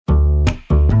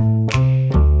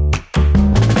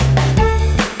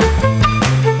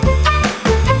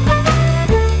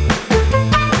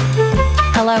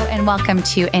welcome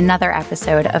to another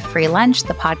episode of Free Lunch,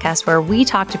 the podcast where we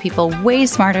talk to people way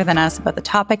smarter than us about the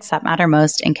topics that matter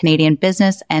most in Canadian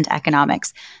business and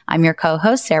economics. I'm your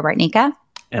co-host, Sarah Bartnicka.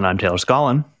 And I'm Taylor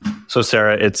Scollin. So,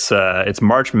 Sarah, it's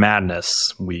March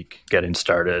Madness week getting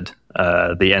started.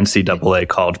 The NCAA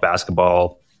college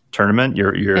basketball tournament.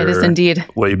 It is indeed.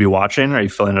 Will you be watching? Are you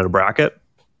filling out a bracket?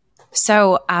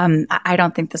 So I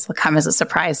don't think this will come as a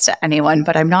surprise to anyone,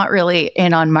 but I'm not really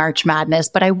in on March Madness.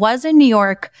 But I was in New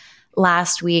York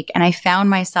last week and I found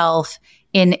myself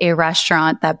in a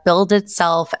restaurant that billed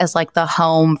itself as like the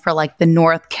home for like the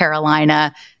North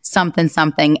Carolina something.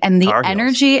 And the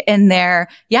energy in there,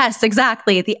 yes,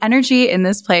 exactly. The energy in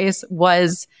this place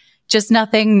was just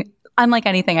nothing unlike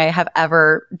anything I have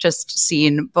ever just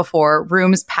seen before.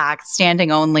 Rooms packed,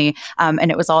 standing only, and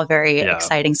it was all very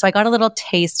exciting. So I got a little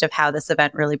taste of how this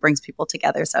event really brings people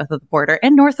together south of the border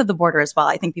and north of the border as well.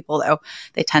 I think people, though,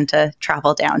 they tend to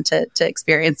travel down to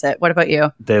experience it. What about you?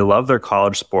 They love their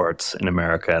college sports in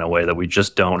America in a way that we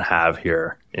just don't have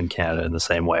here in Canada in the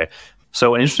same way.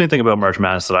 So an interesting thing about March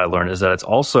Madness that I learned is that it's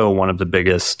also one of the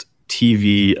biggest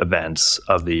TV events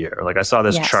of the year. Like I saw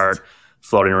this chart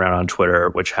floating around on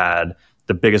Twitter, which had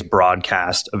the biggest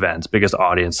broadcast events, biggest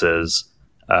audiences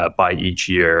by each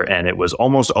year. And it was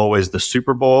almost always the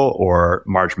Super Bowl or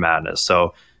March Madness.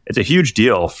 So it's a huge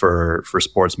deal for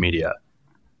sports media.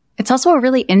 It's also a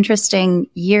really interesting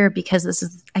year because this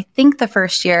is, I think, the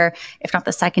first year, if not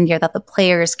the second year, that the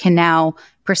players can now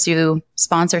pursue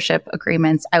sponsorship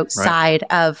agreements outside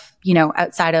of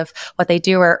what they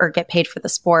do or get paid for the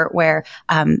sport where,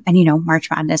 March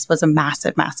Madness was a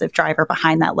massive, massive driver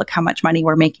behind that. Look how much money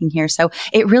we're making here. So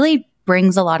it really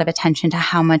brings a lot of attention to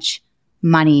how much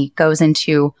money goes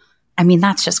into,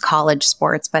 that's just college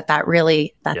sports, but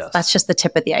that's just the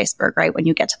tip of the iceberg, right? When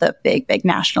you get to the big, big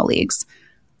national leagues.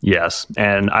 Yes.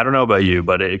 And I don't know about you,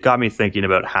 but it got me thinking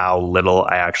about how little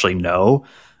I actually know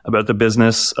about the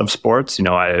business of sports.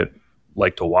 I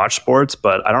like to watch sports,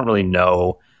 but I don't really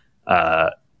know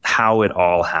how it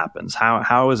all happens.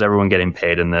 How is everyone getting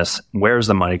paid in this? Where's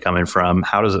the money coming from?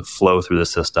 How does it flow through the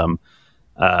system?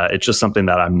 It's just something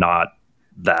that I'm not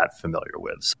that familiar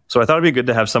with. So I thought it'd be good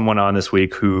to have someone on this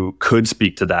week who could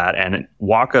speak to that and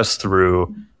walk us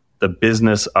through the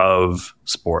business of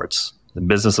sports, the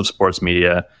business of sports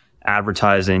media,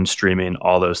 advertising, streaming,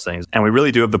 all those things. And we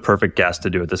really do have the perfect guest to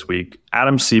do it this week.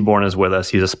 Adam Seaborn is with us.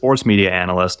 He's a sports media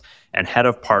analyst and head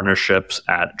of partnerships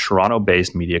at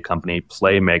Toronto-based media company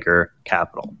Playmaker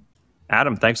Capital.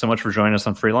 Adam, thanks so much for joining us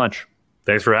on Free Lunch.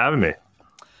 Thanks for having me.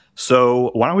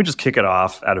 So why don't we just kick it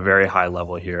off at a very high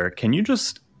level here? Can you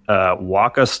just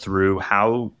walk us through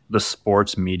how the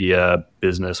sports media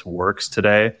business works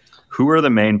today? Who are the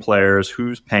main players?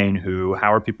 Who's paying who?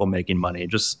 How are people making money?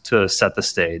 Just to set the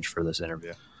stage for this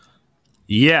interview.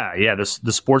 Yeah.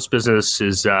 The sports business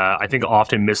is, I think,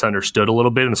 often misunderstood a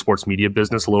little bit, in the sports media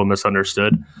business, a little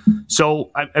misunderstood.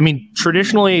 So,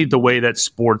 traditionally, the way that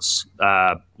sports,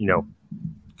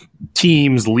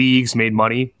 teams, leagues made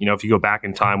money, if you go back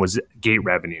in time, was gate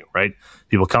revenue, right?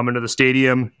 People come into the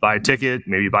stadium, buy a ticket,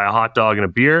 maybe buy a hot dog and a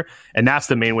beer, and that's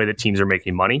the main way that teams are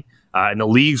making money. And the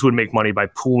leagues would make money by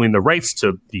pooling the rights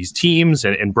to these teams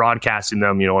and broadcasting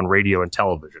them, on radio and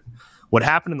television. What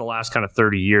happened in the last kind of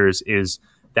 30 years is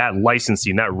that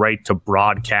licensing, that right to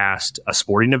broadcast a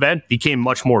sporting event, became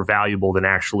much more valuable than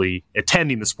actually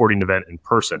attending the sporting event in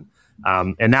person.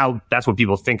 And now that's what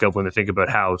people think of when they think about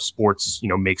how sports,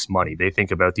 makes money. They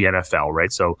think about the NFL,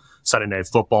 right? So Sunday Night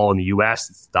Football in the U.S.,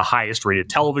 it's the highest rated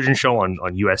television show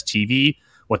on U.S. TV.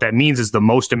 What that means is the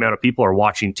most amount of people are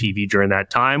watching TV during that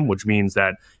time, which means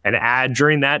that an ad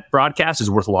during that broadcast is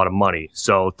worth a lot of money.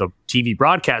 So the TV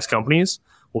broadcast companies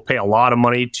will pay a lot of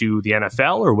money to the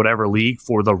NFL or whatever league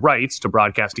for the rights to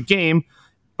broadcast a game,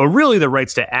 but really the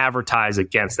rights to advertise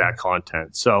against that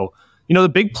content. So, the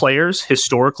big players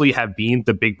historically have been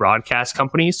the big broadcast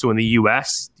companies. So in the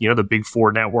US, the big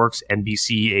four networks,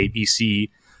 NBC, ABC,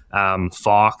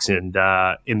 Fox, and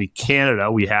in the Canada,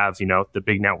 we have, the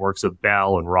big networks of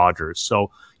Bell and Rogers.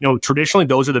 So, traditionally,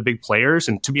 those are the big players.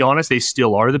 And to be honest, they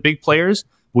still are the big players.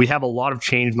 We have a lot of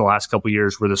change in the last couple of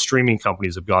years where the streaming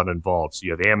companies have gotten involved. So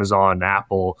you have Amazon,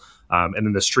 Apple, and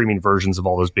then the streaming versions of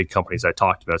all those big companies I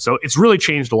talked about. So it's really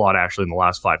changed a lot, actually, in the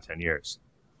last 5-10 years.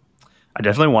 I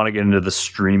definitely want to get into the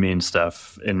streaming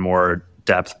stuff in more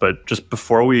depth, but just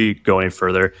before we go any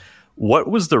further, what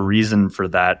was the reason for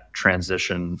that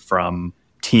transition from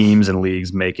teams and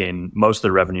leagues making most of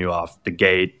the revenue off the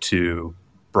gate to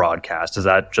broadcast? Is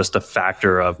that just a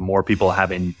factor of more people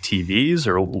having TVs,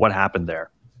 or what happened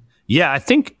there? Yeah, I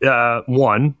think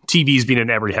one, TV's been in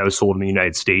every household in the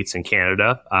United States and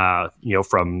Canada,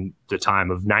 from the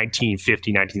time of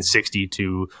 1950, 1960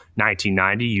 to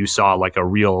 1990, you saw like a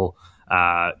real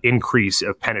increase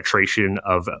of penetration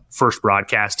of first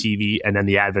broadcast TV, and then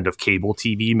the advent of cable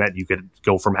TV meant you could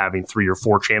go from having 3 or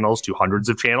 4 channels to hundreds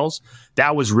of channels.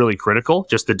 That was really critical.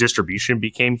 Just the distribution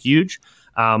became huge.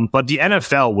 But the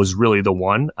NFL was really the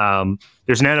one.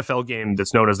 There's an NFL game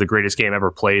that's known as the greatest game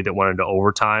ever played that went into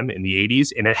overtime in the 80s,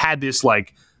 and it had this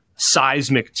like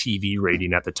seismic TV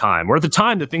rating at the time. Or at the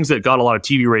time, the things that got a lot of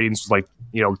TV ratings was like,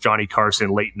 Johnny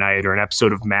Carson late night or an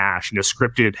episode of MASH,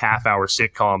 scripted half-hour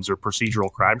sitcoms or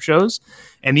procedural crime shows.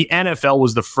 And the NFL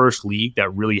was the first league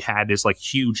that really had this like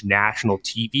huge national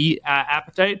TV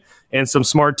appetite. And some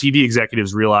smart TV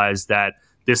executives realized that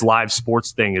this live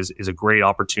sports thing is a great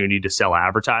opportunity to sell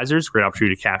advertisers, great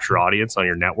opportunity to capture audience on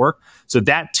your network. So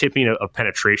that tipping of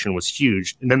penetration was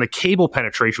huge. And then the cable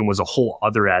penetration was a whole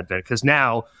other advent, because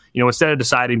now, instead of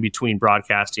deciding between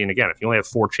broadcasting, again, if you only have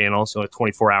 4 channels, so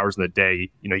 24 hours in the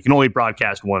day, you can only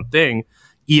broadcast one thing.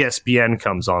 ESPN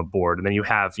comes on board, and then you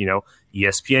have, ESPNU,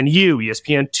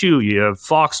 ESPN2, you have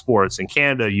Fox Sports in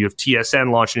Canada, you have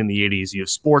TSN launching in the 80s, you have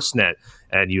Sportsnet,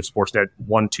 and you have Sportsnet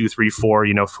 1, 2, 3, 4,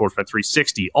 Sportsnet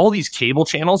 360. All these cable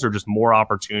channels are just more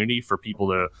opportunity for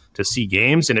people to see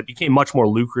games, and it became much more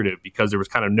lucrative because there was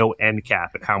kind of no end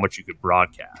cap at how much you could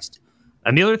broadcast.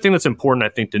 And the other thing that's important, I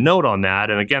think, to note on that,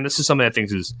 and again, this is something I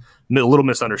think is a little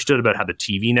misunderstood about how the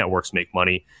TV networks make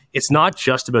money. It's not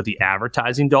just about the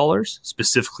advertising dollars,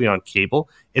 specifically on cable.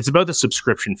 It's about the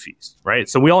subscription fees, right?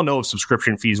 So we all know of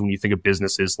subscription fees when you think of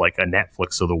businesses like a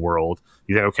Netflix of the world.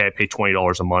 You think, okay, I pay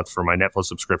 $20 a month for my Netflix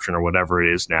subscription or whatever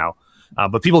it is now.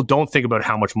 But people don't think about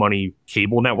how much money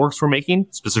cable networks were making,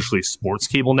 specifically sports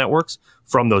cable networks,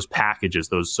 from those packages,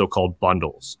 those so-called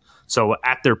bundles. So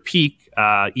at their peak,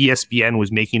 ESPN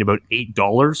was making about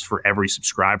 $8 for every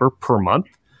subscriber per month.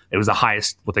 It was the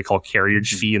highest, what they call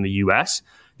carriage fee in the US.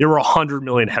 There were 100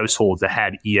 million households that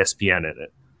had ESPN in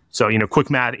it. So, quick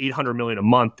math, 800 million a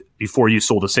month before you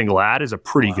sold a single ad is a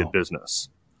pretty good business.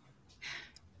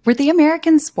 Were the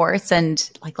American sports and,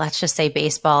 like, let's just say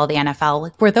baseball, the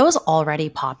NFL, were those already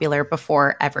popular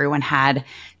before everyone had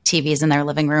TVs in their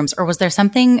living rooms? Or was there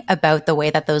something about the way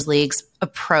that those leagues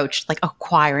approached, like,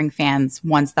 acquiring fans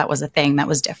once that was a thing that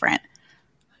was different?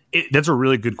 That's a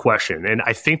really good question. And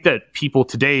I think that people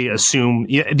today assume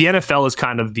the NFL is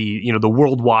kind of the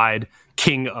worldwide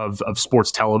king of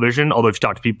sports television. Although if you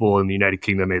talk to people in the United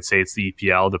Kingdom, they'd say it's the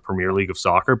EPL, the Premier League of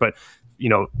soccer. But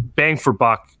bang for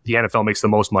buck, the NFL makes the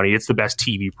most money. It's the best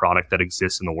TV product that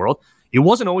exists in the world. It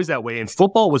wasn't always that way, and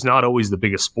football was not always the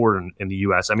biggest sport in the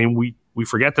U.S. I mean, we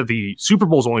forget that the Super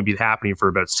Bowl's only been happening for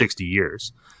about 60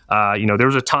 years. There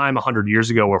was a time 100 years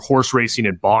ago where horse racing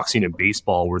and boxing and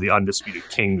baseball were the undisputed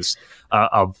kings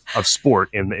of sport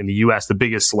in the U.S. The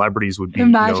biggest celebrities would be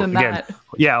imagine that.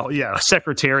 Yeah.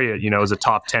 Secretariat, is a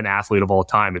top 10 athlete of all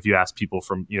time if you ask people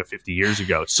from 50 years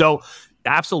ago. So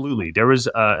absolutely, there was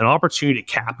an opportunity to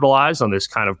capitalize on this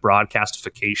kind of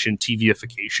broadcastification,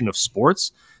 TVification of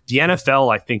sports. The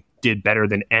NFL, I think, did better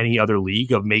than any other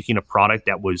league of making a product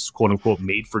that was, quote unquote,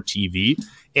 made for TV.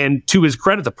 And to his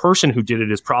credit, the person who did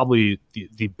it is probably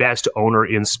the best owner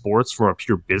in sports from a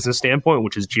pure business standpoint,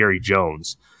 which is Jerry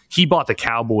Jones. He bought the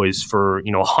Cowboys for,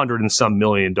 $100 and some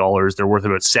million. They're worth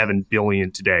about $7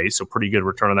 billion today. So pretty good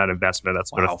return on that investment.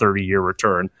 That's been a 30-year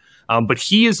return. But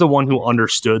he is the one who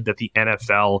understood that the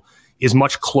NFL is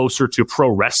much closer to pro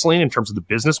wrestling in terms of the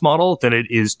business model than it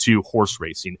is to horse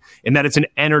racing, and that it's an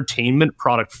entertainment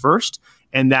product first,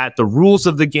 and that the rules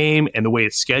of the game and the way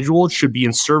it's scheduled should be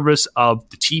in service of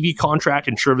the TV contract,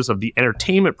 in service of the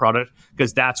entertainment product,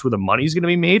 because that's where the money is going to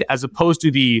be made, as opposed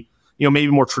to the maybe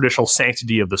more traditional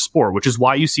sanctity of the sport, which is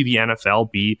why you see the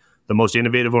NFL be the most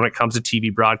innovative when it comes to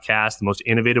TV broadcast, the most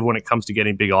innovative when it comes to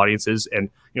getting big audiences. And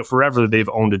forever they've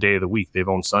owned a day of the week. They've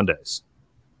owned Sundays.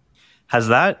 Has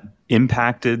that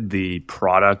impacted the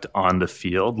product on the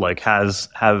field? Like has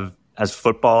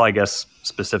football, I guess,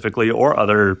 specifically, or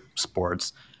other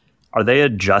sports, are they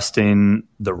adjusting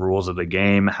the rules of the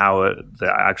game, how the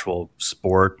actual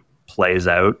sport plays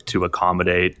out to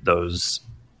accommodate those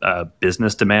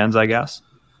business demands, I guess?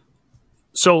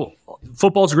 So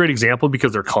football is a great example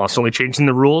because they're constantly changing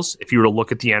the rules. If you were to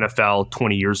look at the NFL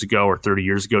 20 years ago or 30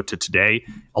 years ago to today,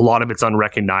 a lot of it's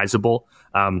unrecognizable.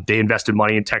 They invested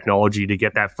money in technology to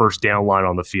get that first down line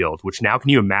on the field, which now, can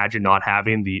you imagine not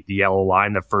having the yellow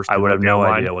line, the first? I would have no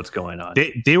line? idea what's going on.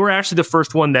 They were actually the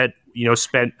first one that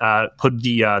put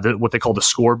the what they call the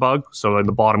score bug. So in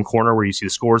the bottom corner where you see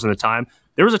the scores and the time,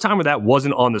 There was a time where that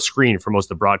wasn't on the screen for most of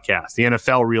the broadcasts. The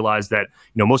NFL realized that,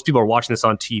 most people are watching this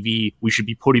on TV. We should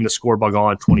be putting the score bug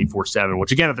on 24/7,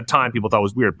 which again, at the time, people thought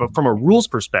was weird. But from a rules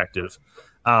perspective,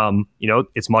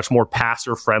 it's much more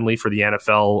passer friendly for the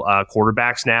NFL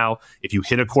quarterbacks now. If you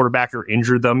hit a quarterback or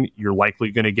injure them, you're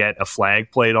likely going to get a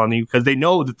flag played on you because they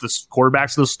know that the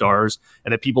quarterbacks are the stars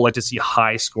and that people like to see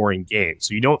high scoring games.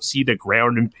 So you don't see the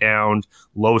ground and pound,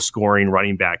 low scoring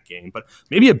running back game. But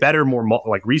maybe a better, more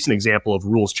recent example of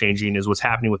rules changing is what's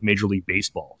happening with Major League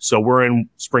Baseball. So we're in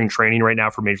spring training right now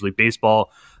for Major League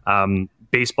Baseball.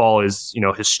 Baseball is,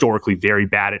 historically very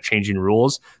bad at changing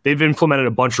rules. They've implemented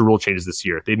a bunch of rule changes this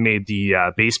year. They've made the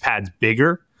base pads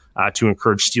bigger to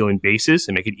encourage stealing bases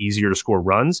and make it easier to score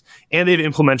runs. And they've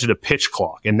implemented a pitch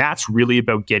clock. And that's really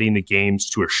about getting the games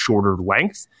to a shorter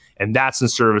length. And that's in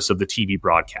service of the TV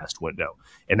broadcast window.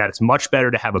 And that it's much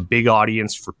better to have a big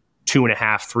audience for 2.5,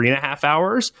 3.5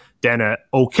 hours than an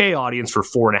okay audience for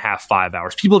 4.5, 5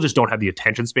 hours. People just don't have the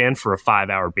attention span for a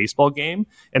 5-hour baseball game.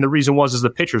 And the reason is the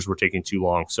pitchers were taking too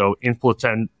long. So put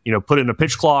in a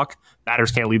pitch clock,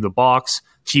 batters can't leave the box,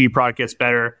 TV product gets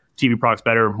better, TV product's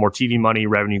better, more TV money,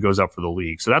 revenue goes up for the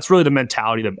league. So that's really the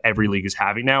mentality that every league is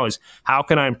having now is how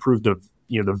can I improve the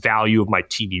value of my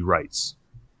TV rights?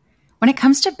 When it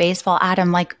comes to baseball,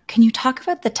 Adam, can you talk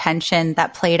about the tension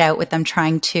that played out with them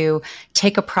trying to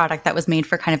take a product that was made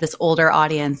for kind of this older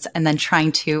audience and then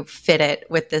trying to fit it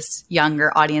with this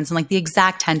younger audience and the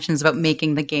exact tensions about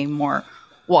making the game more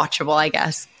watchable, I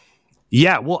guess?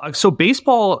 Yeah, well, so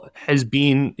baseball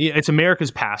it's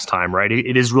America's pastime, right?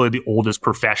 It is really the oldest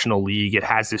professional league. It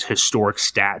has this historic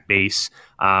stat base.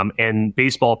 And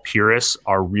baseball purists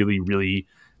are really, really,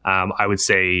 I would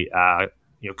say,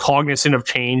 cognizant of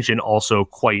change and also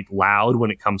quite loud when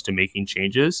it comes to making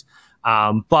changes.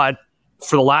 But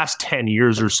for the last 10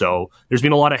 years or so, there's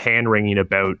been a lot of hand-wringing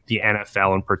about the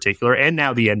NFL in particular, and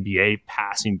now the NBA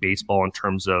passing baseball in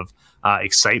terms of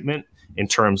excitement, in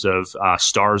terms of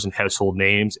stars and household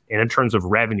names, and in terms of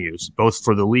revenues, both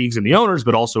for the leagues and the owners,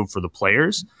 but also for the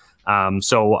players.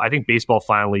 So I think baseball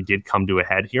finally did come to a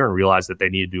head here and realized that they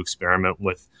needed to experiment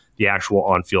with the actual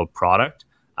on-field product.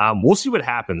 We'll see what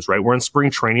happens, right? We're in spring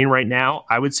training right now.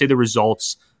 I would say the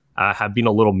results have been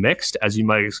a little mixed, as you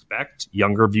might expect.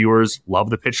 Younger viewers love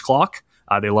the pitch clock.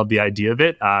 They love the idea of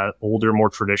it. Older,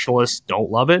 more traditionalists don't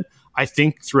love it. I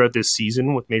think throughout this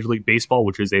season with Major League Baseball,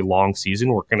 which is a long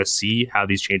season, we're going to see how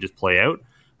these changes play out.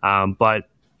 But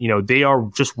they are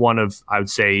just one of, I would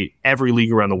say, every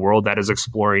league around the world that is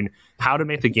exploring how to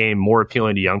make the game more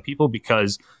appealing to young people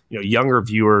because, younger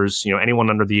viewers, anyone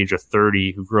under the age of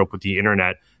 30 who grew up with the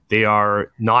internet, they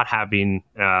are not having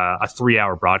a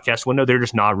 3-hour broadcast window. They're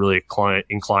just not really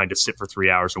inclined to sit for 3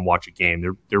 hours and watch a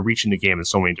game. They're reaching the game in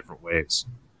so many different ways.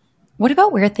 What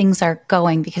about where things are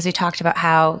going? Because we talked about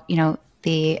how,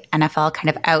 the NFL kind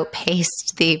of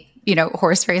outpaced the,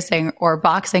 horse racing or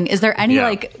boxing. Is there any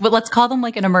let's call them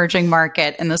an emerging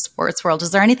market in the sports world?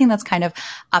 Is there anything that's kind of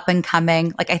up and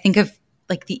coming? I think of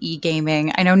the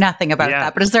e-gaming. I know nothing about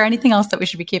that, but is there anything else that we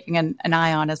should be keeping an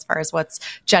eye on as far as what's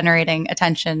generating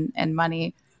attention and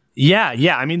money? Yeah.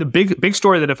 I mean, the big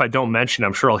story that if I don't mention,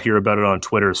 I'm sure I'll hear about it on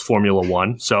Twitter is Formula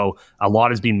One. So a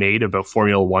lot has been made about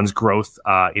Formula One's growth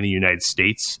in the United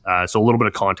States. So a little bit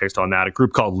of context on that. A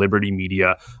group called Liberty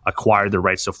Media acquired the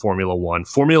rights to Formula One.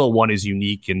 Formula One is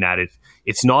unique in that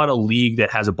it's not a league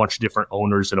that has a bunch of different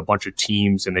owners and a bunch of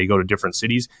teams and they go to different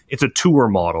cities. It's a tour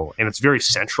model and it's very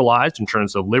centralized in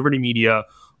terms of Liberty Media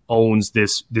owns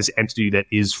this entity that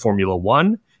is Formula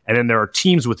One. And then there are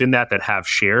teams within that have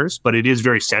shares, but it is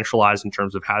very centralized in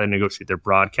terms of how they negotiate their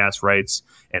broadcast rights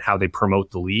and how they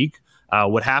promote the league.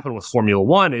 What happened with Formula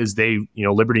One is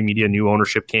Liberty Media, new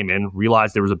ownership came in,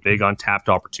 realized there was a big untapped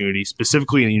opportunity,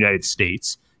 specifically in the United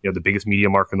States, the biggest media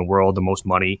market in the world, the most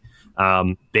money.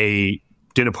 They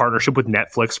did a partnership with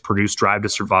Netflix, produced Drive to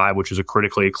Survive, which is a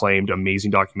critically acclaimed,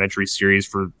 amazing documentary series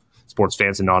for sports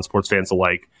fans and non-sports fans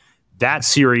alike. That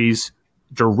series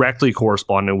directly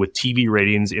corresponded with TV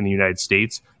ratings in the United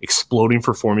States exploding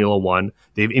for Formula One.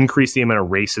 They've increased the amount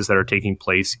of races that are taking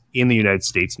place in the United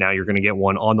States. Now you're going to get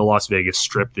one on the Las Vegas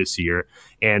Strip this year.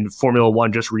 And Formula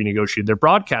One just renegotiated their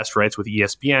broadcast rights with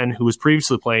ESPN, who was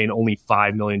previously paying only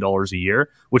 $5 million a year,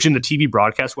 which in the TV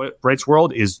broadcast rights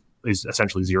world is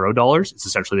essentially $0. It's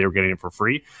essentially they were getting it for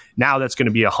free. Now that's going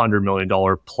to be $100 million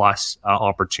plus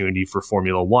opportunity for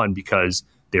Formula One because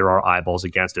there are eyeballs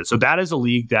against it. So that is a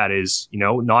league that is,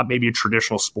 not maybe a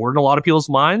traditional sport in a lot of people's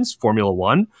minds, Formula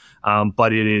One,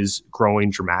 but it is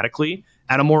growing dramatically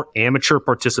at a more amateur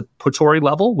participatory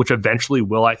level, which eventually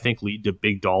will, I think, lead to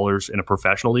big dollars in a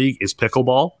professional league, is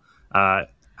pickleball.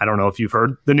 I don't know if you've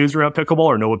heard the news around pickleball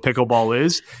or know what pickleball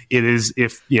is. It is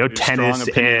if, tennis strong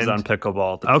opinions and on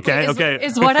pickleball. Okay.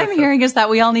 Is what I'm hearing is that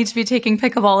we all need to be taking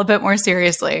pickleball a bit more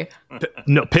seriously.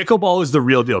 No, pickleball is the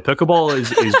real deal. Pickleball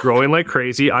is growing like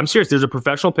crazy. I'm serious. There's a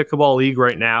professional pickleball league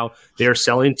right now. They are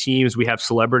selling teams. We have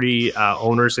celebrity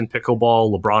owners in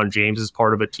pickleball. LeBron James is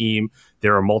part of a team.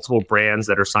 There are multiple brands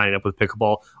that are signing up with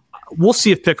pickleball. We'll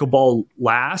see if pickleball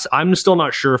lasts. I'm still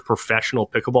not sure if professional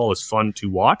pickleball is fun to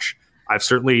watch. I've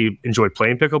certainly enjoyed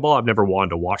playing pickleball. I've never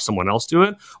wanted to watch someone else do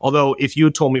it. Although if you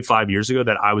had told me 5 years ago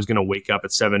that I was going to wake up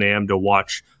at 7 a.m. to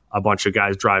watch a bunch of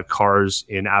guys drive cars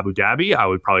in Abu Dhabi, I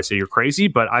would probably say you're crazy.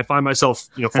 But I find myself,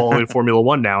 following Formula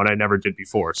One now, and I never did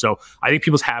before. So I think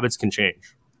people's habits can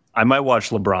change. I might watch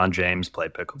LeBron James play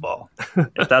pickleball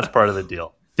if that's part of the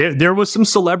deal. There was some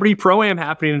celebrity pro-am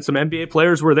happening and some NBA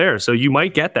players were there. So you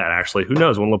might get that, actually. Who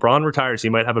knows? When LeBron retires, he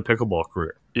might have a pickleball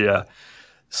career. Yeah.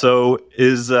 So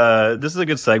this is a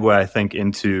good segue, I think,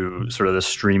 into sort of the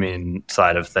streaming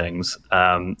side of things.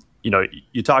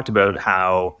 You talked about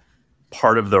how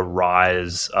part of the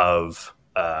rise of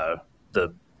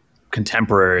the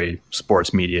contemporary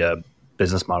sports media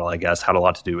business model, I guess, had a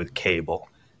lot to do with cable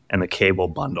and the cable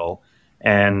bundle.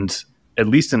 And at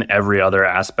least in every other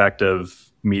aspect of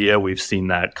media, we've seen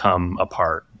that come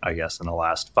apart, I guess, in the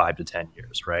last 5 to 10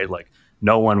 years, right? Like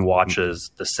no one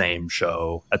watches the same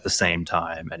show at the same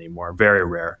time anymore. Very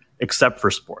rare, except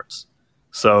for sports.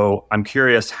 So I'm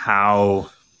curious how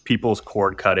people's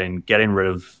cord cutting, getting rid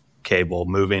of cable,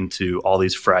 moving to all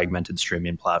these fragmented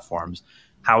streaming platforms,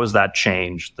 how has that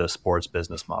changed the sports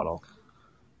business model?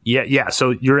 Yeah.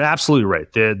 So you're absolutely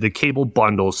right. The cable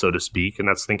bundle, so to speak, and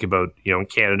let's think about, in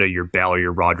Canada, your Bell or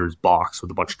your Rogers box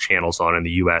with a bunch of channels on. In the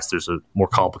US, there's a more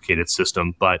complicated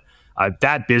system, but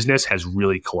that business has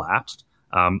really collapsed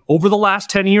over the last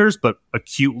 10 years, but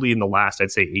acutely in the last, I'd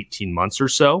say 18 months or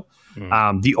so.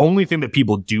 The only thing that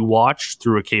people do watch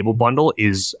through a cable bundle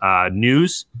is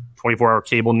news, 24-hour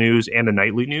cable news and the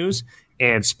nightly news,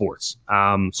 and sports.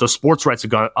 So sports rights have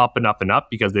gone up and up and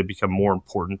up because they've become more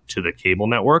important to the cable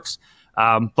networks.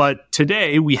 But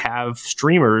today we have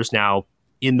streamers now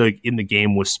in the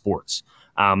game with sports.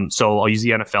 So I'll use the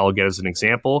NFL again as an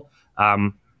example.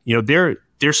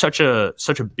 They're such a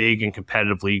big and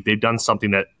competitive league. They've done something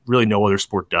that really no other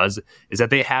sport does, is that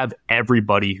they have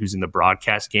everybody who's in the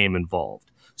broadcast game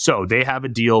involved. So they have a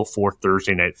deal for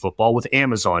Thursday Night Football with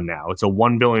Amazon now. It's a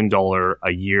 $1 billion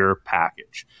a year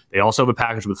package. They also have a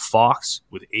package with Fox,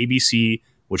 with ABC,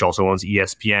 which also owns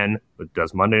ESPN, but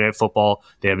does Monday Night Football.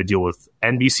 They have a deal with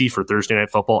NBC for Thursday Night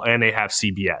Football, and they have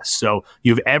CBS. So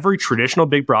you have every traditional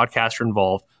big broadcaster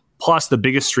involved, plus the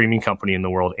biggest streaming company in the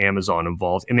world, Amazon,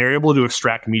 involved, and they're able to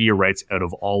extract media rights out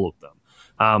of all of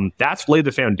them. That's laid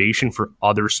the foundation for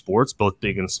other sports, both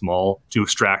big and small, to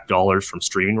extract dollars from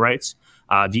streaming rights.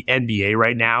 The NBA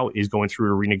right now is going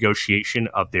through a renegotiation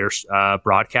of their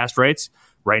broadcast rights.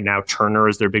 Right now, Turner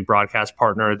is their big broadcast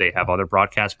partner. They have other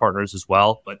broadcast partners as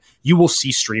well. But you will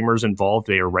see streamers involved.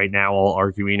 They are right now all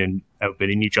arguing and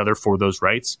outbidding each other for those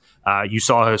rights. You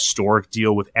saw a historic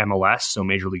deal with MLS, so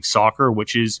Major League Soccer,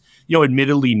 which is,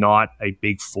 admittedly not a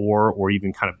big four or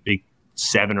even kind of big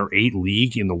 7 or 8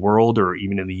 league in the world or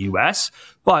even in the US,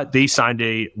 but they signed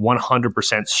a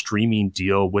 100% streaming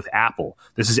deal with Apple.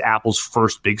 This is Apple's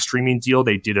first big streaming deal.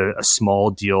 They did a small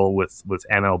deal with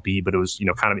MLB, but it was,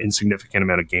 kind of insignificant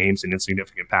amount of games and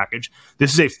insignificant package.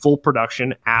 This is a full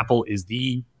production. Apple is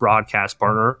the broadcast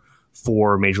partner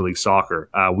for Major League Soccer.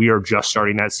 We are just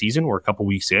starting that season. We're a couple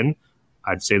weeks in.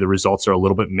 I'd say the results are a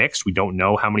little bit mixed. We don't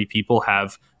know how many people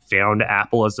have found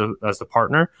Apple as the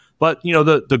partner. But,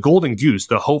 the golden goose,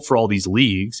 the hope for all these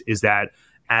leagues is that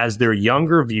as their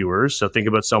younger viewers, so think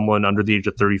about someone under the age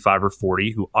of 35 or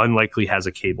 40 who unlikely has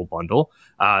a cable bundle,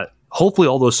 hopefully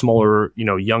all those smaller,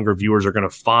 younger viewers are going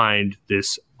to find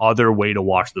this other way to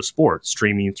watch the sport,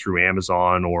 streaming through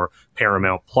Amazon or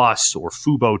Paramount Plus or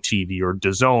Fubo TV or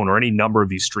DAZN or any number of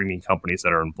these streaming companies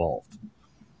that are involved.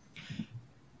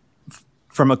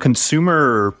 From a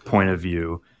consumer point of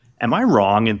view, am I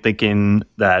wrong in thinking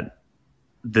that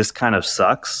this kind of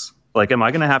sucks? Like, am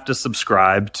I going to have to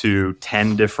subscribe to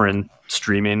 10 different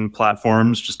streaming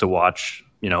platforms just to watch,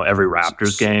 every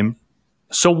Raptors game?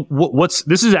 So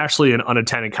this is actually an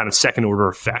unintended kind of second order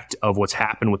effect of what's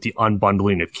happened with the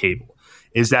unbundling of cable.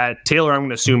 Is that, Taylor, I'm going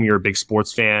to assume you're a big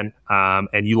sports fan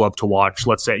and you love to watch,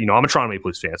 let's say, I'm a Toronto Maple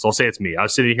Leafs fan, so I'll say it's me. I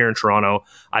was sitting here in Toronto.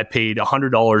 I paid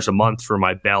 $100 a month for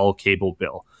my Bell cable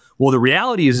bill. Well, the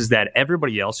reality is that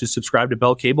everybody else who subscribed to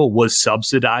Bell Cable was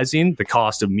subsidizing the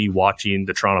cost of me watching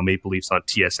the Toronto Maple Leafs on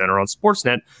TSN or on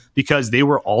Sportsnet because they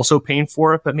were also paying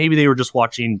for it, but maybe they were just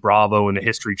watching Bravo and the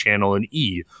History Channel and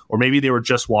E, or maybe they were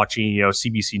just watching,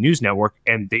 CBC News Network,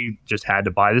 and they just had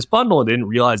to buy this bundle and didn't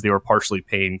realize they were partially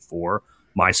paying for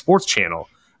my sports channel.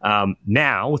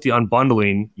 Now, with the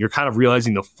unbundling, you're kind of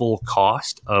realizing the full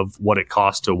cost of what it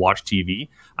costs to watch TV.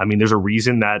 I mean, there's a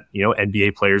reason that,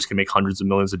 NBA players can make hundreds of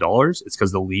millions of dollars. It's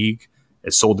because the league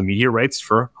has sold the media rights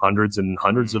for hundreds and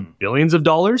hundreds of billions of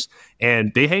dollars,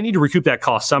 and they need to recoup that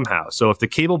cost somehow. So if the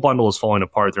cable bundle is falling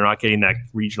apart, they're not getting that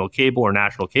regional cable or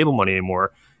national cable money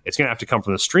anymore. It's going to have to come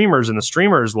from the streamers, and the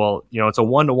streamers, well, it's a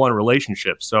one-to-one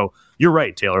relationship. So you're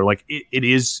right, Taylor. Like it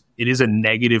is a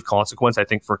negative consequence, I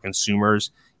think, for consumers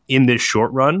in this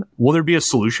short run. Will there be a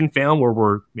solution found where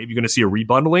we're maybe going to see a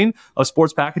rebundling of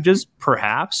sports packages?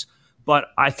 Perhaps. But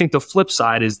I think the flip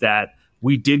side is that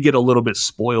we did get a little bit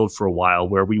spoiled for a while,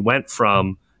 where we went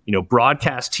from,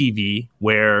 broadcast TV,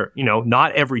 where,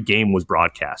 not every game was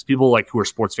broadcast. People who are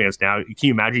sports fans now, can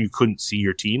you imagine you couldn't see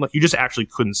your team? Like, you just actually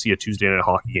couldn't see a Tuesday night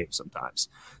hockey game sometimes.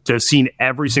 To have seen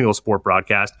every single sport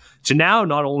broadcast, to now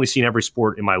not only seeing every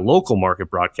sport in my local market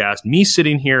broadcast, me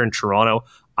sitting here in Toronto,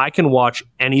 I can watch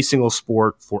any single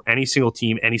sport for any single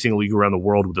team, any single league around the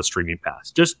world with a streaming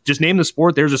pass. Just name the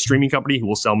sport. There's a streaming company who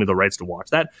will sell me the rights to watch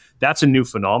that. That's a new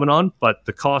phenomenon, but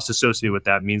the cost associated with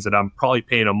that means that I'm probably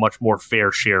paying a much more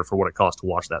fair share for what it costs to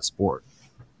watch that sport.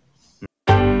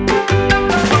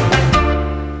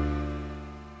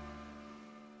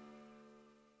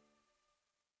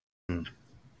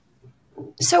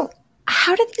 So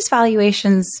how do these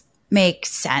valuations make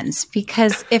sense?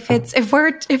 Because if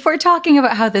we're talking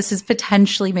about how this has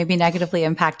potentially maybe negatively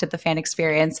impacted the fan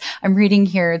experience, I'm reading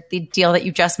here the deal that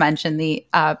you just mentioned, the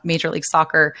Major League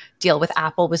Soccer deal with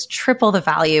Apple was triple the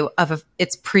value of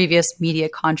its previous media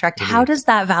contract. Mm-hmm. How does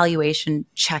that valuation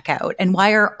check out? And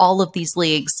why are all of these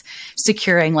leagues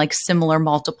securing similar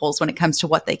multiples when it comes to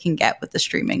what they can get with the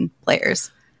streaming players?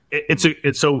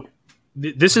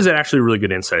 This is actually a really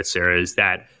good insight, Sarah, is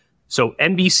that so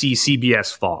NBC,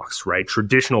 CBS, Fox, right,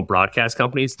 traditional broadcast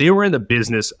companies, they were in the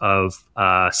business of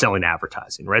selling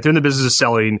advertising, right? They're in the business of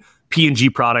selling P&G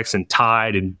products and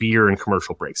Tide and beer and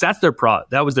commercial breaks. That's their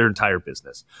that was their entire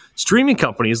business. Streaming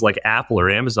companies like Apple or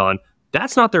Amazon,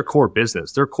 that's not their core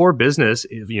business. Their core business,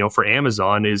 for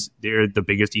Amazon, is they're the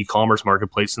biggest e-commerce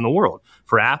marketplace in the world.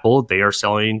 For Apple, they are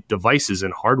selling devices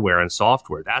and hardware and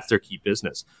software. That's their key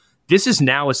business. This is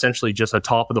now essentially just a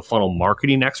top of the funnel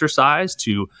marketing exercise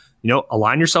to,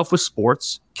 align yourself with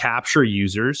sports, capture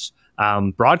users,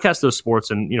 broadcast those sports,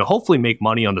 and hopefully make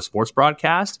money on the sports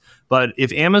broadcast. But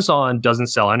if Amazon doesn't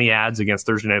sell any ads against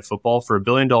Thursday Night Football for $1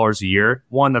 billion a year,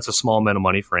 one, that's a small amount of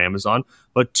money for Amazon.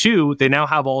 But two, they now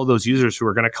have all of those users who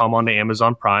are going to come onto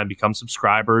Amazon Prime, become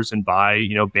subscribers, and buy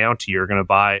Bounty, or going to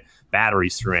buy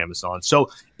batteries through Amazon. So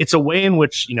it's a way in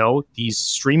which these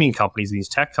streaming companies, these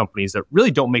tech companies that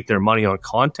really don't make their money on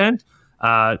content,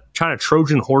 trying to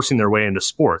Trojan horsing their way into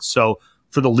sports. So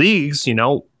for the leagues,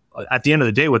 at the end of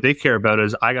the day, what they care about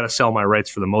is I got to sell my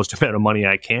rights for the most amount of money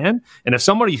I can. And if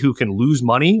somebody who can lose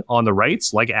money on the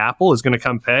rights, like Apple, is going to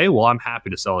come pay, well, I'm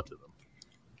happy to sell it to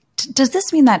them. Does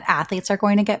this mean that athletes are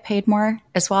going to get paid more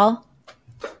as well?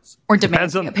 Or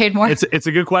demand to get paid more? It's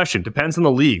a good question. Depends on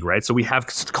the league, right? So we have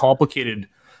complicated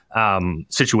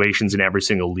situations in every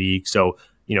single league. So,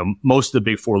 most of the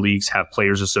big four leagues have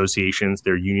players associations.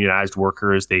 They're unionized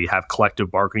workers. They have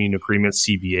collective bargaining agreements,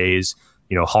 CBAs.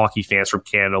 Hockey fans from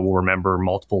Canada will remember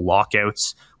multiple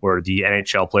lockouts where the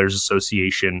NHL Players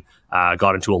Association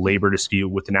got into a labor dispute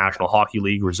with the National Hockey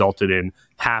League, resulted in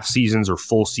half seasons or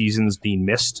full seasons being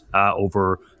missed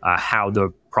over how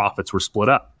the profits were split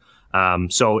up.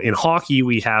 So in hockey,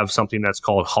 we have something that's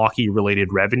called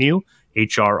hockey-related revenue,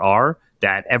 HRR,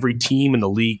 that every team in the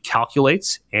league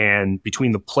calculates. And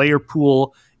between the player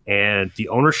pool and the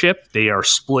ownership, they are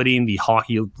splitting the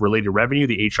hockey-related revenue,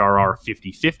 the HRR,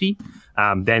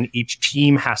 50-50. Then each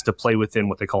team has to play within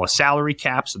what they call a salary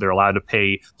cap. So they're allowed to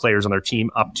pay players on their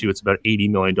team up to, it's about $80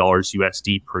 million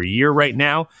USD per year right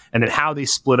now. And then how they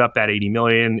split up that $80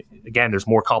 million, again, there's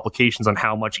more complications on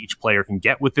how much each player can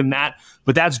get within that.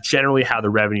 But that's generally how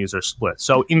the revenues are split.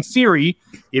 So in theory,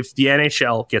 if the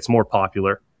NHL gets more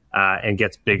popular, and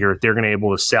gets bigger, they're going to be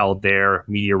able to sell their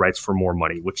media rights for more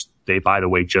money, which they, by the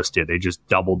way, just did. They just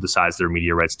doubled the size of their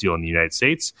media rights deal in the United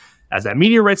States. As that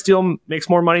media rights deal makes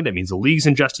more money, that means the league's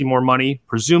ingesting more money,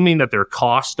 presuming that their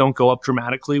costs don't go up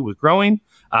dramatically with growing.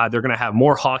 They're going to have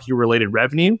more hockey-related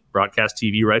revenue. Broadcast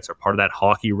TV rights are part of that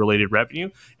hockey-related revenue.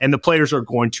 And the players are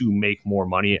going to make more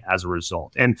money as a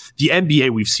result. And the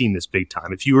NBA, we've seen this big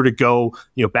time. If you were to go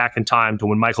back in time to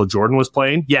when Michael Jordan was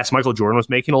playing, yes, Michael Jordan was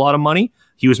making a lot of money.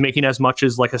 He was making as much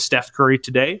as like a Steph Curry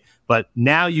today. But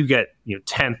now you get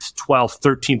 10th, 12th,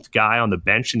 13th guy on the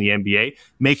bench in the NBA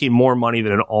making more money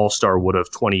than an all-star would have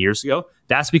 20 years ago.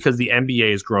 That's because the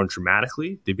NBA has grown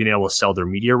dramatically. They've been able to sell their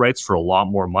media rights for a lot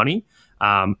more money.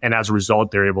 And as a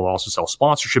result, they're able to also sell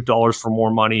sponsorship dollars for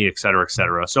more money, et cetera, et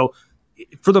cetera. So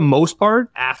for the most part,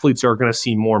 athletes are going to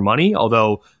see more money,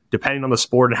 although depending on the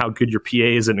sport and how good your PA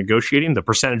is at negotiating, the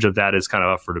percentage of that is kind of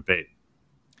up for debate.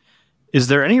 Is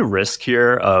there any risk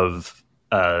here of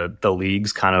the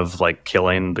leagues kind of like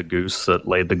killing the goose that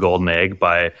laid the golden egg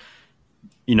by,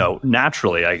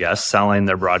 naturally, I guess, selling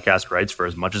their broadcast rights for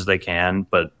as much as they can,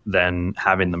 but then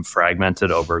having them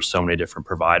fragmented over so many different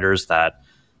providers that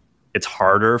it's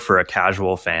harder for a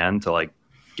casual fan to like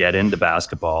get into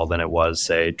basketball than it was,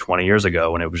 say, 20 years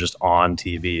ago when it was just on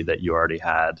TV that you already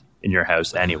had in your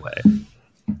house anyway?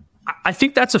 I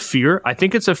think that's a fear. I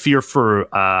think it's a fear for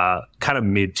kind of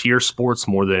mid-tier sports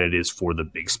more than it is for the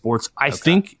big sports. I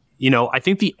think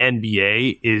the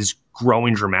NBA is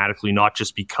growing dramatically, not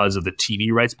just because of the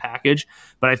TV rights package,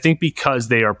 but I think because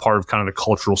they are part of kind of the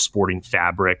cultural sporting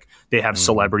fabric. They have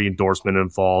celebrity endorsement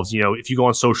involved. If you go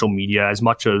on social media, as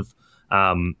much as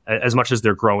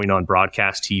they're growing on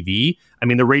broadcast TV, I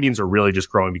mean, the ratings are really just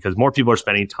growing because more people are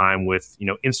spending time with,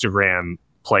 Instagram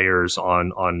players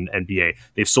on NBA.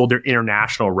 They've sold their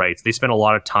international rights. They spend a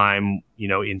lot of time,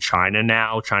 in China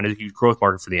now. China's a huge growth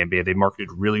market for the NBA. They marketed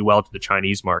really well to the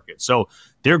Chinese market. So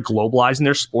they're globalizing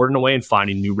their sport in a way and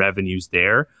finding new revenues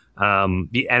there.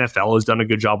 The NFL has done a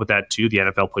good job with that too. The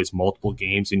NFL plays multiple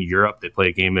games in Europe. They play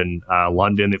a game in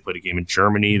London. They played a game in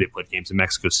Germany. They played games in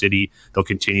Mexico City. They'll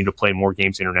continue to play more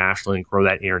games internationally and grow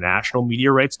that international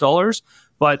media rights dollars.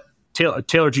 But Taylor,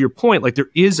 to your point, like there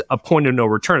is a point of no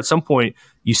return. At some point,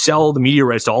 you sell the media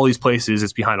rights to all these places.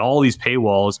 It's behind all these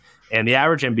paywalls. And the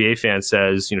average NBA fan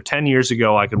says, 10 years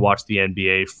ago, I could watch the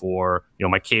NBA for,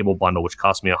 my cable bundle, which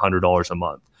cost me $100 a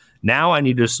month. Now I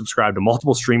need to subscribe to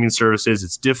multiple streaming services.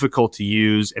 It's difficult to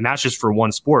use. And that's just for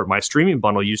one sport. My streaming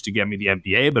bundle used to get me the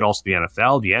NBA, but also the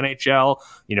NFL, the NHL,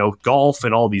 golf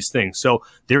and all these things. So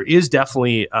there is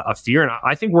definitely a fear. And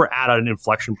I think we're at an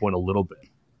inflection point a little bit.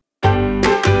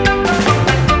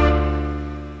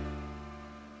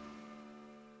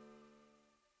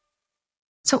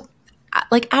 So,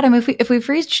 Adam, if we've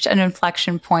reached an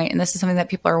inflection point and this is something that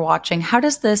people are watching, what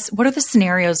are the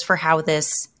scenarios for how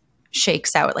this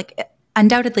shakes out?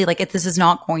 Undoubtedly, this is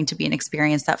not going to be an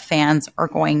experience that fans are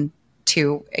going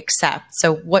to accept.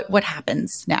 So what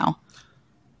happens now?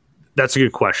 That's a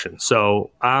good question.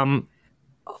 So I'm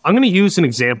going to use an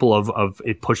example of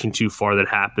it pushing too far that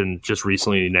happened just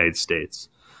recently in the United States.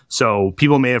 So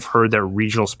people may have heard that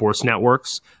regional sports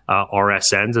networks,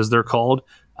 RSNs as they're called,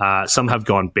 some have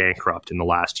gone bankrupt in the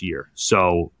last year.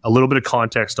 So a little bit of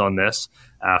context on this.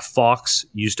 Fox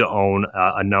used to own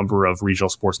a number of regional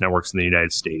sports networks in the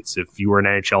United States. If you were an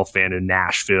NHL fan in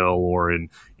Nashville or in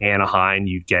Anaheim,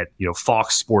 you'd get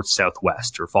Fox Sports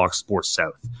Southwest or Fox Sports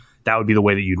South. That would be the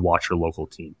way that you'd watch your local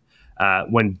team.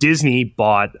 When Disney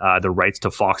bought the rights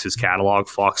to Fox's catalog,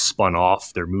 Fox spun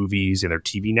off their movies and their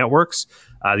TV networks.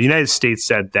 The United States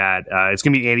said that it's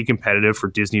going to be anti-competitive for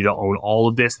Disney to own all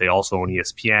of this. They also own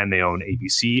ESPN. They own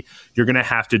ABC. You're going to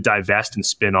have to divest and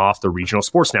spin off the regional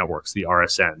sports networks, the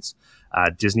RSNs.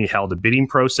 Disney held a bidding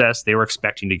process. They were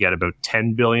expecting to get about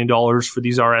 $10 billion for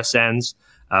these RSNs.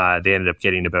 They ended up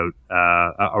getting about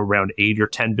around $8 or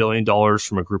 $10 billion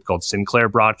from a group called Sinclair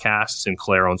Broadcast.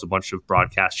 Sinclair owns a bunch of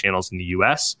broadcast channels in the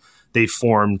U.S. They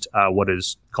formed what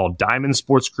is called Diamond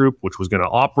Sports Group, which was going to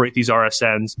operate these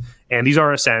RSNs. And these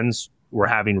RSNs were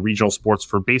having regional sports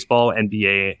for baseball,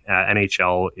 NBA,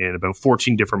 NHL in about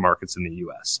 14 different markets in the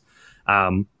U.S.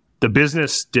 The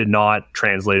business did not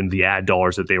translate into the ad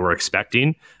dollars that they were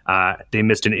expecting. They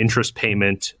missed an interest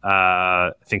payment,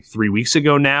 I think 3 weeks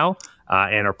ago now.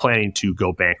 And are planning to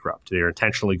go bankrupt. They're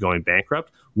intentionally going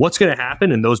bankrupt. What's going to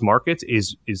happen in those markets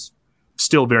is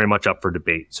still very much up for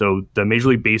debate. So the Major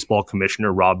League Baseball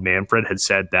commissioner, Rob Manfred, had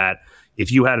said that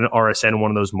if you had an RSN in one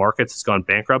of those markets that's gone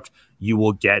bankrupt, you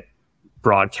will get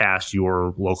broadcast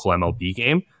your local MLB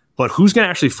game. But who's going to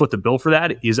actually foot the bill for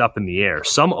that is up in the air.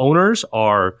 Some owners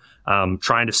are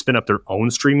trying to spin up their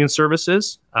own streaming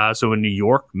services. So in New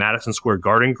York, Madison Square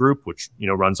Garden Group, which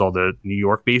runs all the New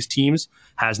York-based teams,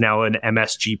 has now an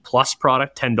MSG Plus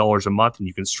product, $10 a month, and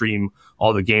you can stream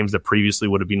all the games that previously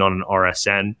would have been on an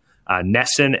RSN.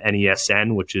 NESN,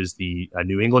 NESN, which is the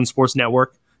New England Sports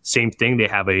Network, same thing. They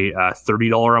have a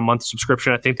 $30 a month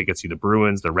subscription, I think, that gets you the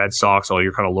Bruins, the Red Sox, all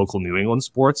your kind of local New England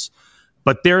sports.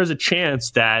 But there is a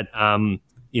chance that, in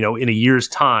a year's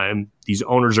time, these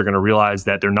owners are going to realize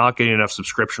that they're not getting enough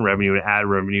subscription revenue and ad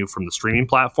revenue from the streaming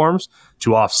platforms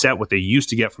to offset what they used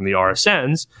to get from the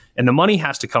RSNs. And the money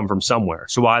has to come from somewhere.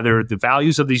 So either the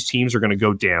values of these teams are going to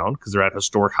go down because they're at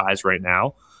historic highs right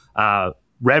now.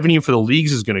 Revenue for the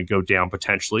leagues is going to go down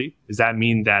potentially. Does that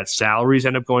mean that salaries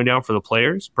end up going down for the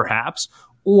players? Perhaps.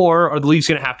 Or are the leagues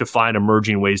going to have to find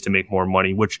emerging ways to make more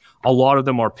money, which a lot of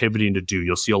them are pivoting to do?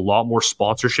 You'll see a lot more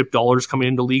sponsorship dollars coming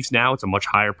into leagues now. It's a much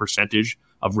higher percentage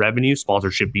of revenue.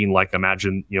 Sponsorship being like,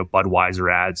 imagine,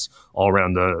 Budweiser ads all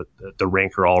around the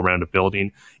rink or all around a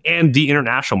building. And the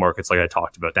international markets, like I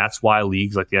talked about. That's why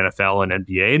leagues like the NFL and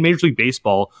NBA and Major League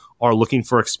Baseball are looking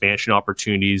for expansion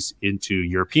opportunities into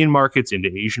European markets,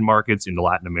 into Asian markets, into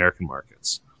Latin American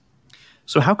markets.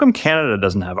 So how come Canada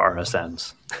doesn't have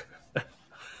RSNs?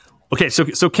 Okay,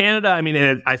 so Canada,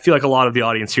 and I feel like a lot of the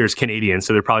audience here is Canadian,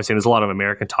 so they're probably saying there's a lot of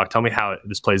American talk. Tell me how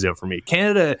this plays out for me.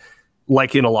 Canada,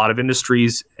 like in a lot of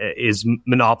industries, is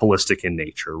monopolistic in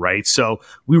nature, right? So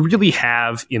we really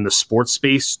have in the sports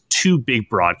space two big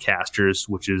broadcasters,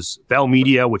 which is Bell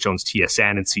Media, which owns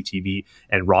TSN and CTV,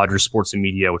 and Rogers Sports and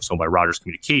Media, which is owned by Rogers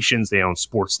Communications. They own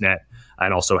Sportsnet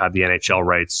and also have the NHL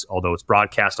rights, although it's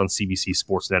broadcast on CBC.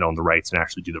 Sportsnet own the rights and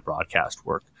actually do the broadcast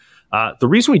work. The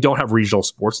reason we don't have regional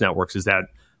sports networks is that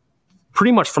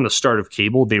pretty much from the start of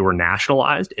cable, they were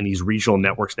nationalized and these regional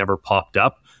networks never popped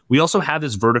up. We also have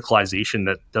this verticalization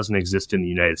that doesn't exist in the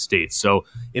United States. So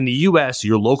in the US,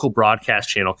 your local broadcast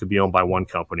channel could be owned by one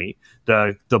company.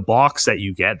 The box that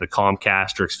you get, the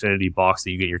Comcast or Xfinity box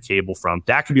that you get your cable from,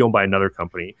 that could be owned by another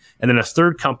company. And then a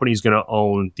third company is going to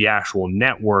own the actual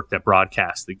network that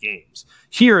broadcasts the games.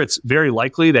 Here, it's very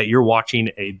likely that you're watching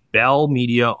a Bell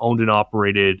Media owned and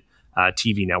operated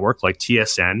TV network like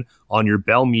TSN on your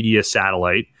Bell Media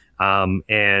satellite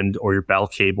or your Bell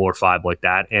Cable or Fibe like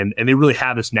that. And they really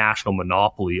have this national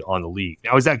monopoly on the league.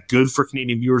 Now, is that good for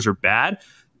Canadian viewers or bad?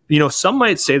 Some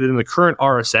might say that in the current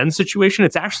RSN situation,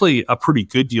 it's actually a pretty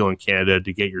good deal in Canada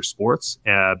to get your sports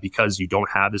because you don't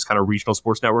have this kind of regional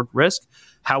sports network risk.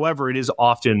 However, it is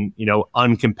often,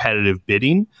 uncompetitive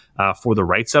bidding for the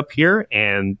rights up here.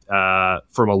 And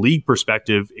from a league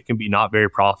perspective, it can be not very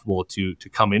profitable to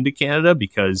come into Canada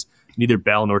because neither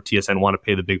Bell nor TSN want to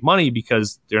pay the big money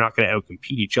because they're not going to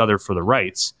outcompete each other for the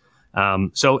rights.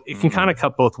 So it can kind of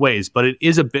cut both ways, but it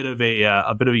is a bit of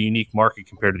a unique market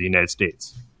compared to the United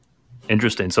States.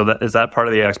 Interesting. So is that part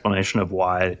of the explanation of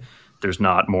why there's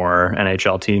not more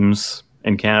NHL teams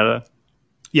in Canada?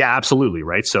 Yeah, absolutely.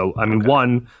 Right. So,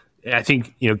 one, I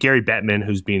think, Gary Bettman,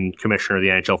 who's been commissioner of the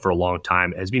NHL for a long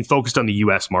time, has been focused on the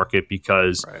U.S. market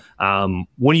because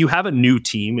when you have a new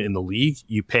team in the league,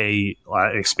 you pay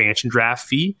an expansion draft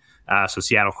fee. So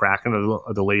Seattle Kraken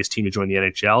are the latest team to join the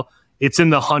NHL. It's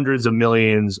in the hundreds of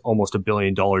millions, almost $1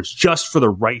 billion, just for the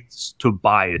rights to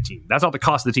buy a team. That's not the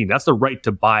cost of the team. That's the right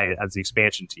to buy it as the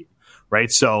expansion team,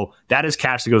 right? So that is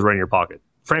cash that goes right in your pocket.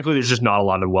 Frankly, there's just not a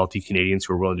lot of wealthy Canadians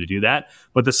who are willing to do that.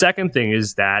 But the second thing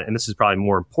is that, and this is probably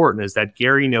more important, is that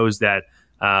Gary knows that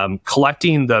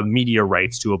collecting the media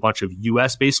rights to a bunch of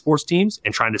US-based sports teams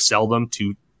and trying to sell them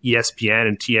to ESPN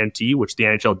and TNT, which the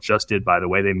NHL just did, by the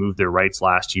way. They moved their rights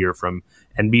last year from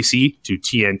NBC to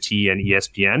TNT and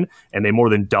ESPN, and they more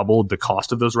than doubled the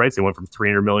cost of those rights. They went from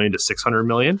 $300 million to $600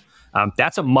 million.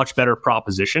 That's a much better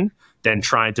proposition than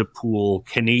trying to pool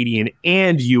Canadian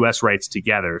and US rights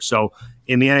together. So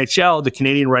in the NHL, the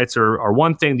Canadian rights are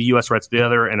one thing, the US rights are the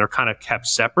other, and they're kind of kept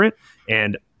separate.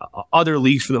 And other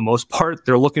leagues, for the most part,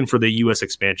 they're looking for the US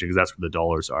expansion because that's where the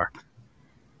dollars are.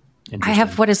 I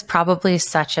have what is probably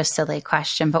such a silly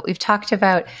question, but we've talked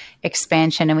about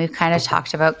expansion and we've kind of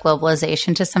talked about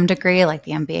globalization to some degree, like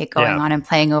the NBA going on and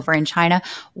playing over in China.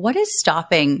 What is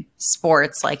stopping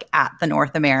sports like at the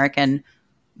North American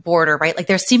border, right? Like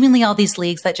there's seemingly all these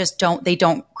leagues that just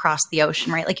don't cross the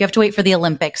ocean, right? Like you have to wait for the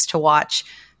Olympics to watch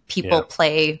people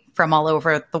play from all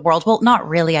over the world. Well, not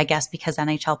really, I guess, because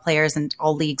NHL players and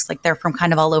all leagues, like they're from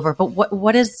kind of all over. But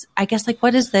what is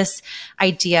this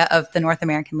idea of the North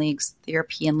American leagues, the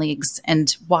European leagues,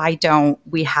 and why don't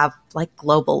we have like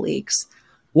global leagues?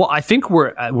 Well, I think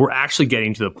we're actually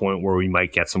getting to the point where we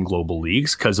might get some global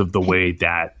leagues because of the way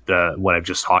that what I've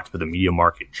just talked about, the media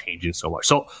market changing so much.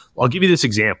 So I'll give you this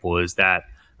example: is that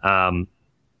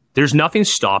there's nothing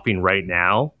stopping right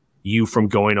now you from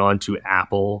going on to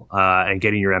Apple and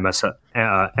getting your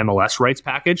MLS rights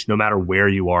package, no matter where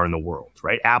you are in the world.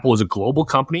 Right? Apple is a global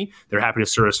company; they're happy to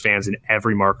service fans in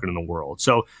every market in the world.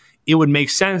 So it would make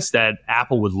sense that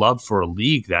Apple would love for a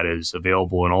league that is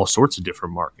available in all sorts of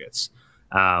different markets.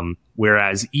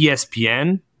 Whereas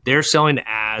ESPN, they're selling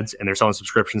ads and they're selling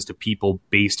subscriptions to people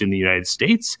based in the United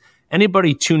States.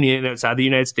 Anybody tuning in outside the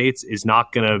United States is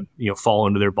not going to fall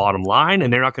into their bottom line,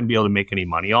 and they're not going to be able to make any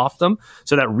money off them.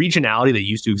 So that regionality that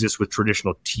used to exist with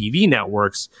traditional TV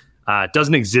networks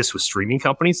doesn't exist with streaming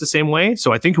companies the same way.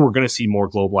 So I think we're going to see more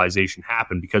globalization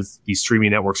happen because these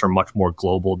streaming networks are much more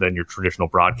global than your traditional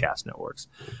broadcast networks.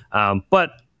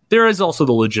 But there is also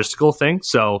the logistical thing.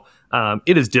 So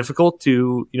it is difficult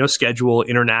to schedule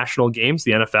international games.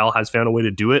 The NFL has found a way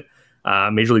to do it.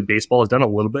 Major League Baseball has done a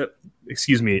little bit. The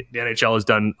NHL has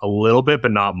done a little bit,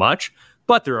 but not much.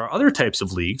 But there are other types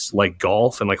of leagues like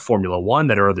golf and like Formula One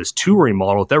that are this touring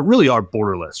model that really are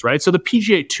borderless, right? So the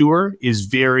PGA Tour is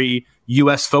very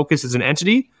US focused as an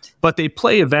entity, but they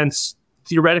play events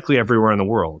theoretically everywhere in the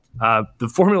world. The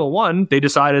Formula One, they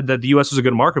decided that the U.S. was a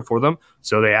good market for them,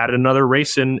 so they added another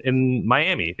race in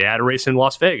Miami. They added a race in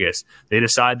Las Vegas. They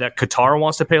decide that Qatar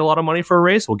wants to pay a lot of money for a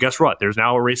race. Well, guess what? There's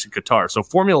now a race in Qatar. So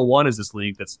Formula One is this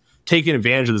league that's taking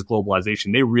advantage of this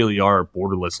globalization. They really are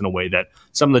borderless in a way that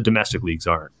some of the domestic leagues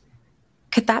aren't.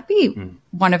 Could that be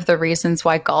one of the reasons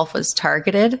why golf was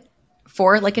targeted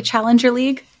for like a challenger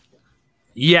league?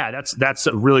 Yeah, that's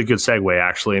a really good segue,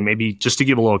 actually. And maybe just to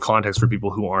give a little context for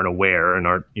people who aren't aware and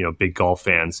aren't big golf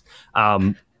fans,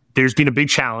 there's been a big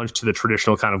challenge to the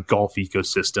traditional kind of golf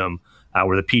ecosystem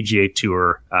where the PGA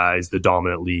Tour is the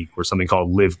dominant league, where something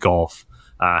called Live Golf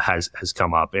has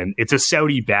come up, and it's a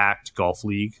Saudi-backed golf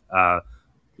league,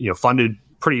 funded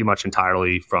pretty much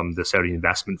entirely from the Saudi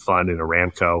Investment Fund and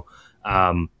Aramco.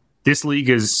 This league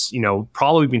is,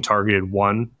 probably been targeted,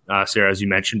 Sarah, as you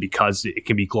mentioned, because it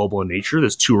can be global in nature.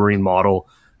 This touring model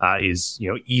is,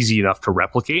 easy enough to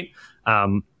replicate.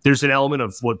 There's an element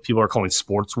of what people are calling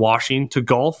sports washing to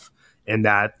golf, and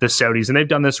that the Saudis, and they've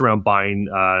done this around buying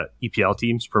EPL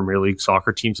teams, Premier League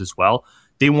soccer teams as well.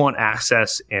 They want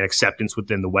access and acceptance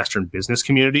within the Western business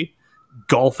community.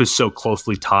 Golf is so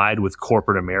closely tied with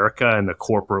corporate America and the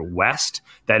corporate West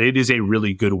that it is a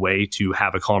really good way to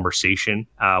have a conversation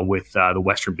with the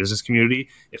Western business community.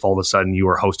 If all of a sudden you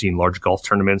are hosting large golf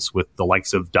tournaments with the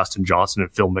likes of Dustin Johnson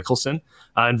and Phil Mickelson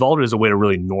involved, as a way to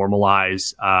really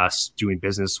normalize doing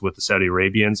business with the Saudi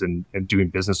Arabians and doing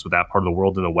business with that part of the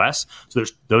world in the West. So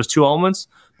there's those two elements,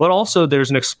 but also there's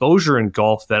an exposure in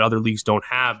golf that other leagues don't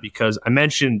have, because I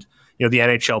mentioned the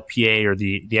NHLPA or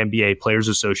the NBA Players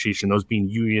Association, those being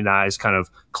unionized kind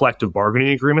of collective bargaining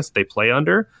agreements that they play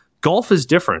under. Golf is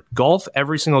different. Golf,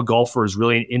 every single golfer is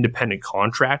really an independent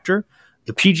contractor.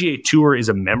 The PGA Tour is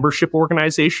a membership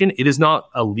organization. It is not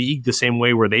a league the same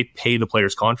way where they pay the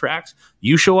players' contracts.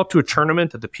 You show up to a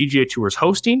tournament that the PGA Tour is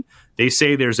hosting. They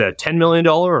say there's a $10 million,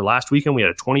 or last weekend we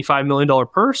had a $25 million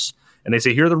purse. And they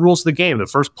say, here are the rules of the game. The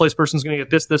first place person's going to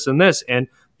get this, this, and this. And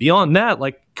beyond that,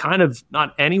 kind of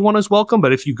not anyone is welcome.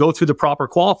 But if you go through the proper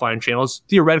qualifying channels,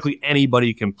 theoretically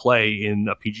anybody can play in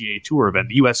a PGA Tour event.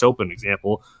 The U.S. Open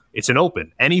example, it's an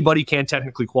open. Anybody can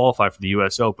technically qualify for the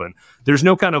U.S. Open. There's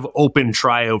no kind of open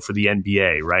tryout for the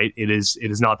NBA, right? It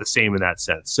is not the same in that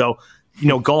sense. So,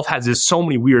 golf has so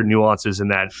many weird nuances in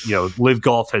that, Live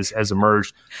Golf has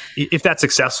emerged. If that's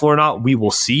successful or not, we will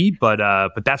see. But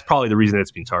that's probably the reason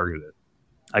it's been targeted.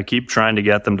 I keep trying to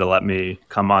get them to let me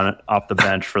come on off the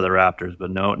bench for the Raptors,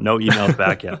 but no emails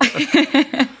back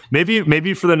yet.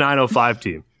 Maybe for the 905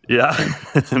 team. Yeah,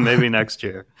 maybe next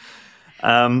year.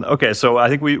 Okay, so I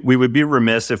think we would be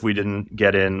remiss if we didn't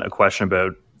get in a question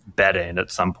about betting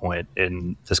at some point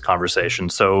in this conversation.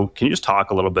 So can you just talk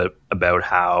a little bit about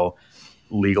how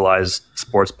legalized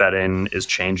sports betting is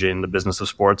changing the business of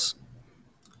sports?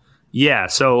 Yeah,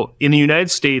 so in the United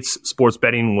States, sports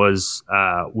betting was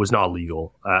not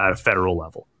legal at a federal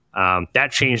level.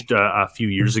 That changed a few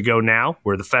years ago now,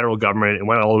 where the federal government, it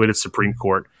went all the way to the Supreme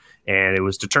Court, and it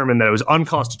was determined that it was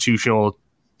unconstitutional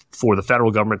for the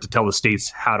federal government to tell the states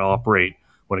how to operate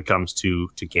when it comes to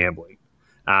gambling.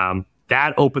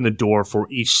 That opened the door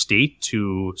for each state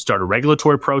to start a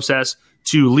regulatory process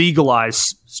to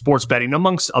legalize sports betting,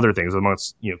 amongst other things,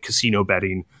 casino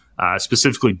betting,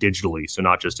 specifically digitally. So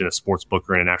not just in a sports book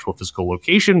or in an actual physical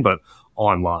location, but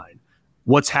online.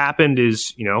 What's happened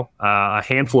is, a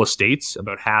handful of states,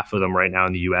 about half of them right now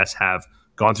in the U.S., have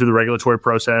gone through the regulatory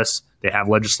process. They have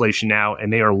legislation now,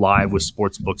 and they are live with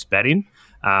sportsbooks betting.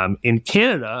 In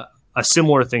Canada, a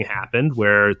similar thing happened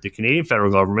where the Canadian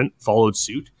federal government followed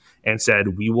suit and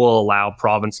said, we will allow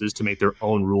provinces to make their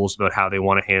own rules about how they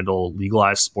want to handle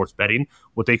legalized sports betting,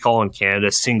 what they call in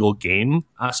Canada single game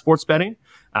sports betting.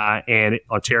 And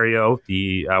Ontario,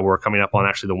 we're coming up on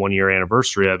actually the 1 year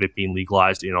anniversary of it being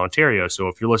legalized in Ontario. So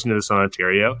if you're listening to this on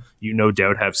Ontario, you no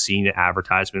doubt have seen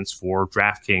advertisements for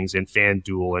DraftKings and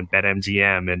FanDuel and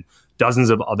BetMGM and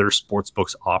dozens of other sports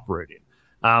books operating.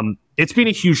 It's been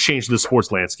a huge change to the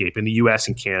sports landscape in the US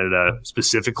and Canada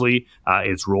specifically.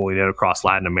 It's rolling out across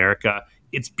Latin America.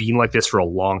 It's been like this for a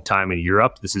long time in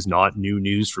Europe. This is not new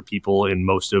news for people in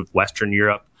most of Western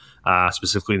Europe,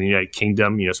 specifically in the United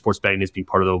Kingdom. Sports betting has been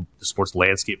part of the sports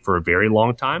landscape for a very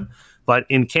long time. But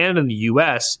in Canada and the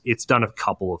US, it's done a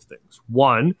couple of things.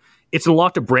 One, it's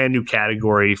unlocked a brand new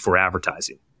category for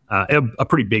advertising. A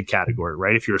pretty big category,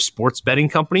 right? If you're a sports betting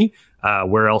company,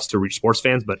 where else to reach sports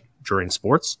fans but during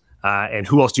sports? And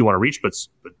who else do you want to reach but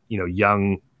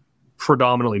young,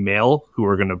 predominantly male who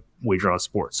are going to wager on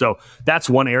sports? So that's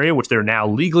one area which they're now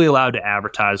legally allowed to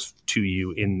advertise to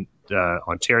you in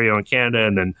Ontario and Canada,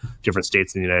 and then different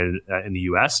states in the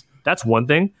US. That's one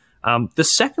thing. The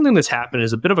second thing that's happened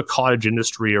is a bit of a cottage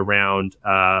industry around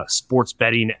sports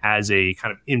betting as a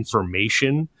kind of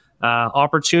information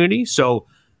opportunity. So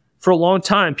for a long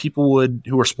time, people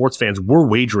who are sports fans were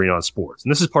wagering on sports.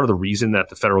 And this is part of the reason that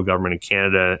the federal government in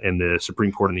Canada and the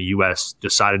Supreme Court in the US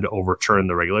decided to overturn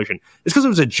the regulation. It's because it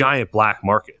was a giant black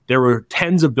market. There were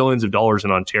tens of billions of dollars in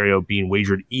Ontario being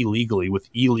wagered illegally with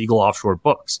illegal offshore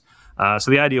books. So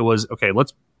the idea was, okay,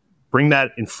 let's bring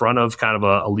that in front of kind of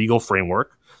a legal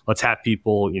framework. Let's have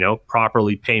people,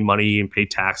 properly pay money and pay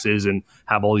taxes and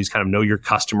have all these kind of know your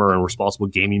customer and responsible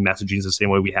gaming messaging the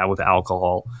same way we have with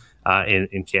alcohol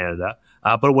in Canada.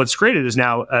 But what's created is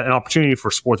now an opportunity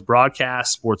for sports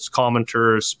broadcasts, sports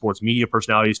commenters, sports media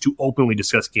personalities to openly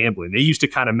discuss gambling. They used to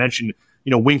kind of mention,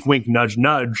 wink, wink, nudge,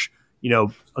 nudge.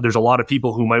 There's a lot of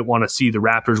people who might want to see the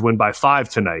Raptors win by 5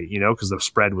 tonight, because the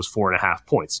spread was 4.5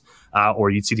 points.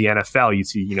 Or you'd see the NFL, you'd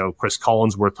see, Chris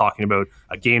Collinsworth talking about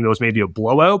a game that was maybe a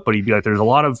blowout, but he'd be like, there's a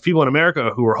lot of people in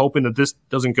America who are hoping that this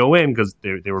doesn't go in because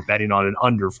they were betting on an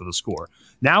under for the score.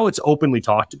 Now it's openly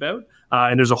talked about.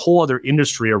 And there's a whole other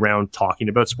industry around talking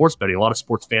about sports betting. A lot of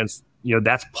sports fans,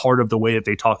 that's part of the way that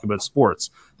they talk about sports.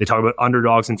 They talk about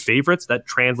underdogs and favorites. That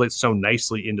translates so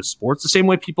nicely into sports. The same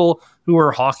way people who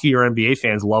are hockey or NBA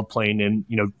fans love playing in,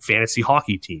 fantasy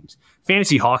hockey teams.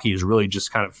 Fantasy hockey is really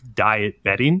just kind of diet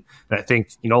betting. And I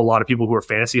think, a lot of people who are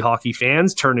fantasy hockey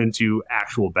fans turn into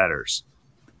actual bettors.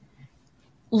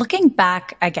 Looking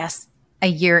back, I guess, a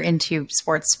year into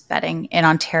sports betting in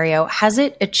Ontario, has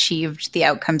it achieved the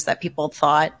outcomes that people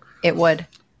thought it would?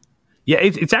 Yeah,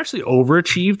 it's actually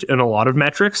overachieved in a lot of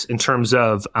metrics in terms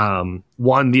of,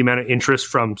 one, the amount of interest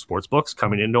from sportsbooks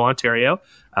coming into Ontario.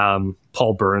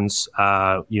 Paul Burns,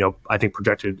 I think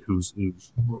projected, who's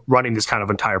running this kind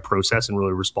of entire process and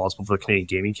really responsible for the Canadian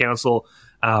Gaming Council.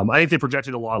 I think they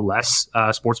projected a lot less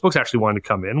sportsbooks actually wanted to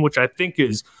come in, which I think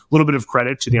is a little bit of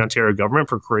credit to the Ontario government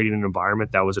for creating an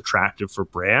environment that was attractive for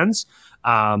brands.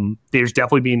 There's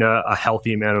definitely been a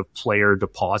healthy amount of player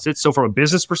deposits. So from a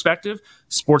business perspective,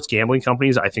 sports gambling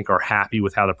companies, I think, are happy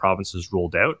with how the province has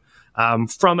rolled out.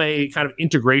 From a kind of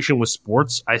integration with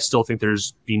sports, I still think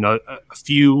there's been a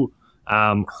few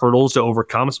hurdles to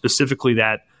overcome, specifically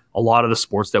that a lot of the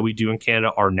sports that we do in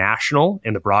Canada are national,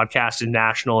 and the broadcast is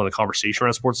national, and the conversation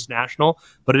around sports is national,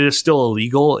 but it is still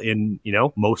illegal in,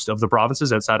 most of the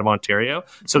provinces outside of Ontario.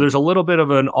 So there's a little bit of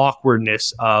an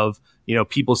awkwardness of,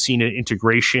 people seeing an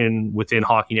integration within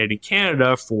Hockey Night in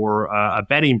Canada for a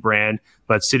betting brand,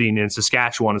 but sitting in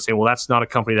Saskatchewan and saying, well, that's not a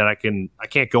company that I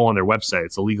can't go on their website.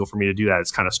 It's illegal for me to do that.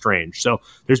 It's kind of strange. So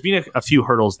there's been a few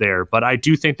hurdles there, but I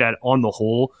do think that on the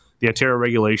whole, the Ontario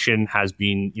regulation has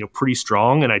been, pretty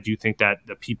strong, and I do think that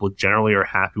the people generally are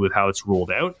happy with how it's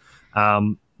rolled out.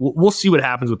 We'll see what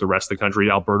happens with the rest of the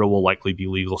country. Alberta will likely be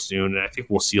legal soon, and I think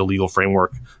we'll see a legal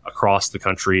framework across the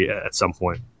country at some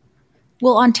point.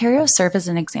 Will Ontario serve as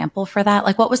an example for that?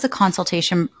 Like, what was the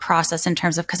consultation process in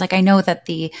terms of, because I know that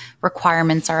the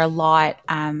requirements are a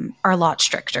lot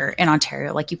stricter in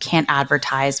Ontario. Like, you can't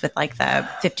advertise with like the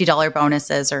 $50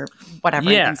 bonuses or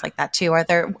whatever, and things like that too.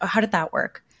 How did that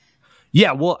work?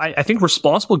 Yeah, well, I think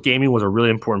responsible gaming was a really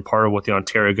important part of what the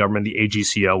Ontario government, the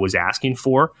AGCO, was asking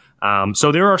for.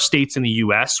 So there are states in the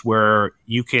U.S. where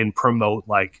you can promote,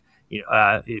 like,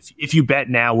 if you bet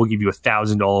now, we'll give you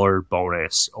 $1,000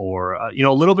 bonus, or a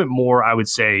little bit more, I would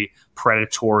say,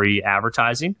 predatory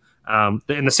advertising.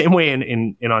 In the same way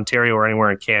in Ontario or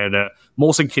anywhere in Canada,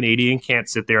 Molson Canadian can't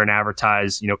sit there and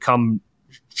advertise, come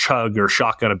chug or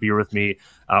shotgun a beer with me,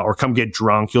 or come get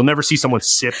drunk. You'll never see someone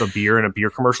sip a beer in a beer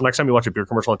commercial. Next time you watch a beer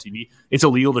commercial on TV, it's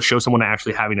illegal to show someone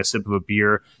actually having a sip of a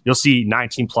beer. You'll see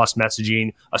 19 plus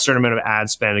messaging. A certain amount of ad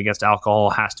spend against alcohol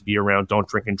has to be around don't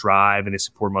drink and drive, and they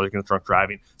support mother against drunk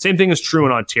driving. Same thing is true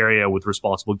in Ontario with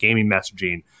responsible gaming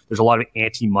messaging. There's a lot of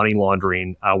anti-money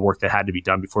laundering work that had to be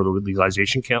done before the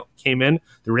legalization came in.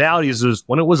 The reality is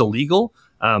when it was illegal,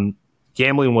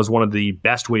 gambling was one of the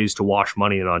best ways to wash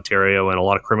money in Ontario, and a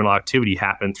lot of criminal activity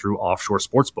happened through offshore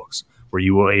sports books where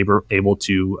you were able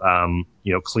to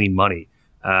clean money.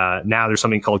 Now there's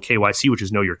something called KYC, which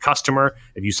is Know Your Customer.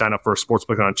 If you sign up for a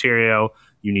sportsbook in Ontario,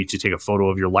 you need to take a photo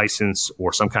of your license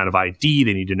or some kind of ID.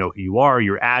 They need to know who you are,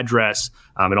 your address,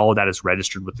 and all of that is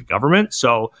registered with the government.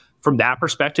 So from that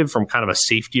perspective, from kind of a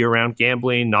safety around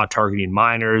gambling, not targeting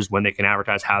minors, when they can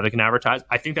advertise, how they can advertise,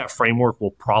 I think that framework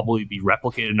will probably be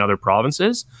replicated in other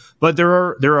provinces. But there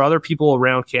are other people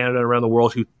around Canada, around the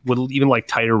world, who would even like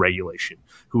tighter regulation,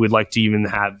 who would like to even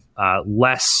have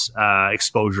less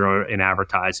exposure in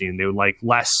advertising. They would like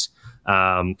less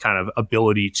kind of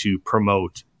ability to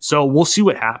promote. So we'll see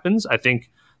what happens. I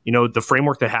think, the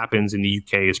framework that happens in the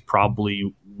UK is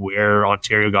probably where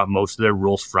Ontario got most of their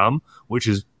rules from, which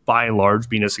is by and large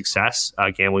being a success.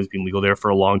 Gambling has been legal there for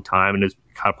a long time and is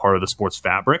kind of part of the sports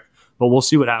fabric. But we'll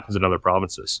see what happens in other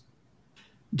provinces.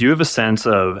 Do you have a sense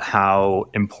of how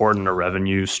important a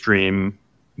revenue stream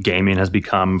gaming has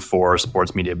become for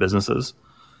sports media businesses?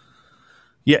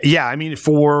 Yeah. I mean,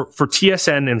 for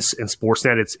TSN and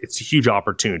Sportsnet, it's a huge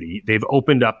opportunity. They've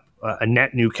opened up a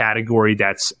net new category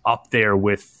that's up there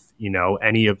with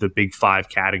any of the big five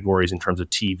categories in terms of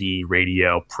TV,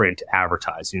 radio, print,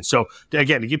 advertising. So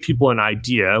again, to give people an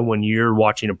idea, when you're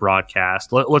watching a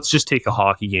broadcast, let's just take a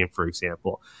hockey game, for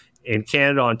example. In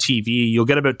Canada on TV, you'll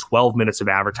get about 12 minutes of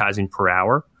advertising per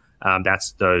hour.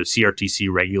 That's the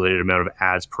CRTC regulated amount of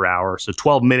ads per hour. So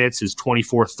 12 minutes is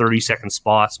 24 30-second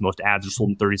spots. Most ads are sold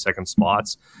in 30-second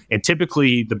spots. And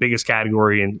typically the biggest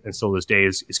category, and still this day,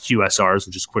 is QSRs,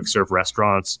 which is quick serve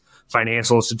restaurants,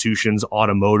 financial institutions,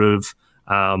 automotive.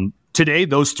 Today,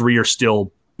 those three are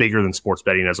still bigger than sports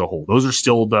betting as a whole. Those are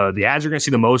still the ads you're going to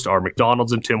see the most are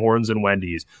McDonald's and Tim Hortons and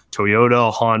Wendy's,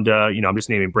 Toyota, Honda. I'm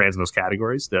just naming brands in those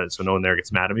categories, so no one there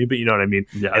gets mad at me, but you know what I mean?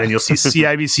 Yeah. And then you'll see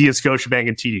CIBC and Scotiabank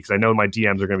and TD, because I know my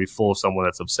DMs are going to be full of someone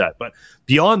that's upset. But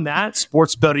beyond that,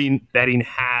 sports betting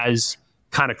has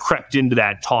kind of crept into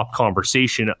that top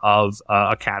conversation of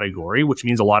a category, which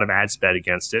means a lot of ad spend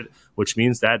against it, which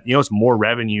means that it's more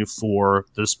revenue for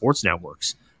the sports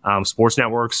networks. Sports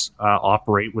networks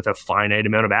operate with a finite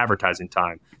amount of advertising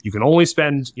time. You can only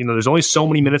spend, there's only so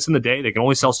many minutes in the day. They can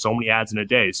only sell so many ads in a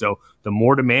day. So the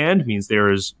more demand means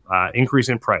there is increase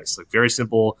in price. Like very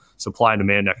simple supply and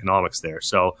demand economics there.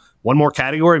 So one more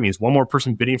category means one more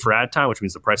person bidding for ad time, which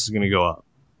means the price is going to go up.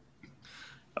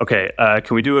 Okay,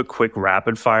 can we do a quick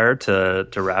rapid fire to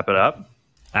wrap it up?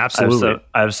 Absolutely.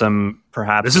 I have some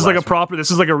perhaps. This is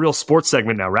like a real sports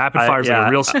segment now. Rapid fire is like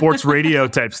a real sports radio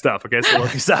type stuff. Okay, so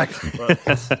exactly.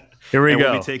 Here we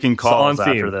go. We'll be taking calls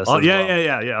after this.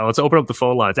 Yeah. Let's open up the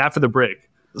phone lines after the break.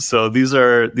 So these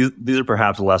are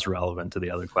perhaps less relevant to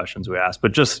the other questions we asked,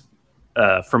 but just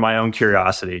for my own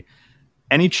curiosity,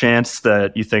 any chance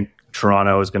that you think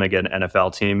Toronto is going to get an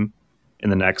NFL team in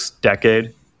the next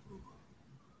decade?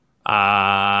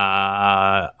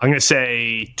 I'm going to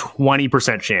say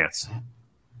 20% chance.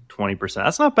 20%.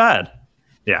 That's not bad.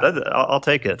 Yeah, I'll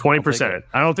take it. 20%.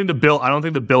 I don't think the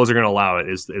Bills are going to allow it.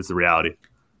 Is the reality?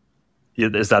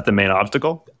 Is that the main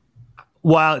obstacle?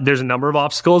 Well, there's a number of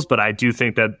obstacles, but I do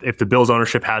think that if the Bills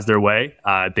ownership has their way,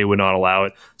 they would not allow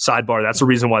it. Sidebar: that's the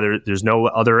reason why there's no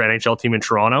other NHL team in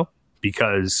Toronto,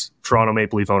 because Toronto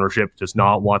Maple Leaf ownership does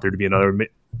not want there to be another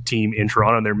team in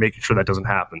Toronto, and they're making sure that doesn't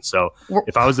happen. So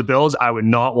if I was the Bills, I would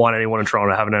not want anyone in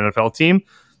Toronto to have an NFL team.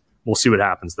 We'll see what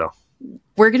happens, though.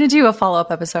 We're going to do a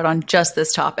follow-up episode on just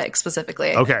this topic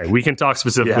specifically. Okay, we can talk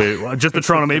specifically. Yeah. Just the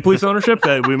Toronto Maple Leafs ownership,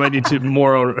 that we might need to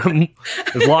more.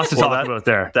 There's lots to talk about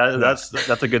there. That's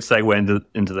a good segue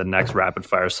into the next rapid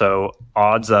fire. So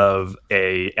odds of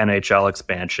a NHL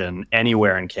expansion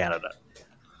anywhere in Canada.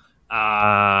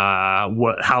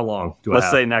 How long do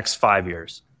Let's say next 5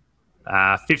 years.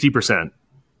 50%.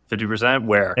 50%?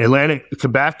 Where?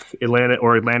 Quebec,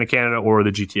 Atlantic Canada, or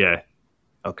the GTA.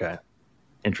 Okay.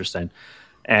 Interesting.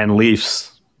 And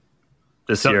Leafs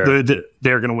this year.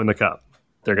 They're going to win the Cup.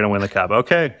 They're going to win the Cup.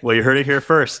 Okay. Well, you heard it here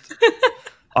first.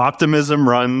 Optimism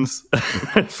runs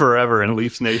forever in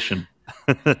Leafs Nation.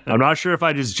 I'm not sure if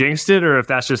I just jinxed it or if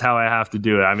that's just how I have to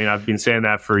do it. I mean, I've been saying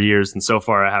that for years, and so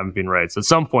far I haven't been right. So at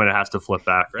some point it has to flip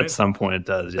back, right? At some point it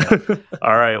does, yeah.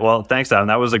 All right. Well, thanks, Adam.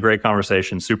 That was a great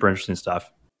conversation. Super interesting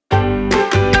stuff.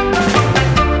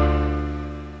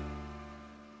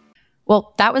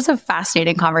 Well, that was a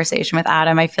fascinating conversation with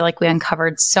Adam. I feel like we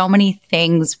uncovered so many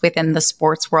things within the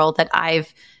sports world that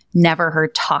I've never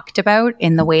heard talked about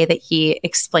in the way that he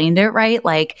explained it, right?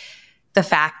 Like the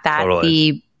fact that why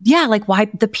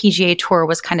the PGA Tour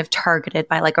was kind of targeted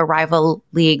by like a rival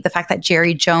league, the fact that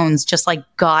Jerry Jones just like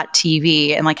got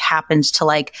TV and like happened to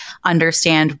like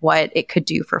understand what it could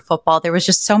do for football. There was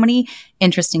just so many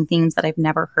interesting things that I've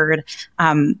never heard,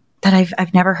 that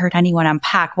I've never heard anyone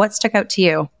unpack. What stuck out to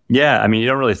you? Yeah, I mean, you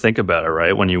don't really think about it,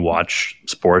 right? When you watch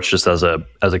sports just as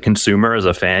a consumer, as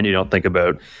a fan, you don't think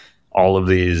about all of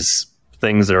these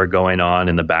things that are going on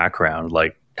in the background,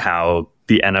 like how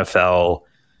the NFL,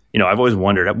 I've always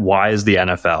wondered, why is the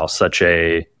NFL such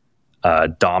a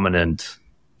dominant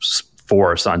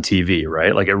force on TV,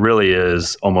 right? Like it really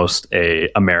is almost a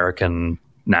American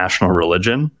national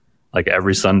religion. Like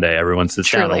every Sunday, everyone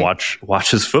sits down and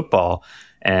watches football.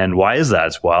 And why is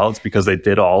that? Well, it's because they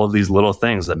did all of these little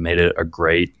things that made it a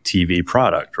great TV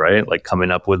product, right? Like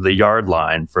coming up with the yard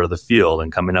line for the field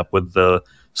and coming up with the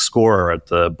score at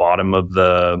the bottom of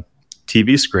the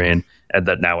TV screen, and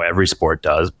that now every sport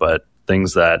does, but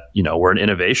things that, were an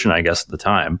innovation, I guess, at the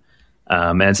time.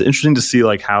 And it's interesting to see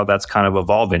like how that's kind of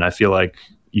evolving. I feel like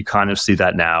you kind of see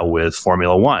that now with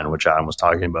Formula One, which Adam was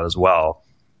talking about as well,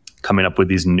 coming up with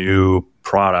these new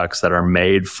products that are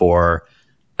made for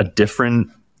a different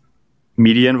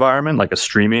media environment, like a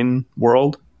streaming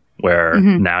world, where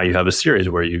now you have a series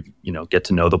where you get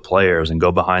to know the players and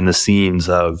go behind the scenes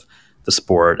of the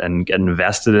sport and get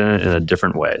invested in it in a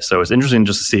different way. So it's interesting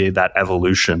just to see that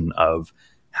evolution of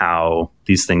how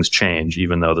these things change,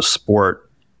 even though the sport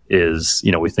is,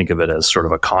 we think of it as sort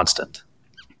of a constant.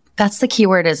 That's the key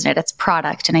word, isn't it? It's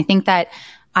product. And I think that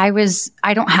I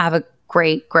don't have a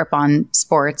great grip on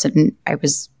sports, and I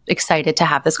was excited to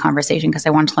have this conversation because I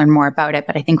want to learn more about it.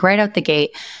 But I think right out the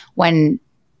gate, when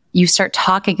you start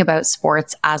talking about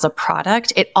sports as a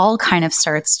product, it all kind of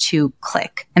starts to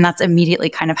click. And that's immediately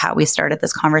kind of how we started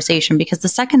this conversation, because the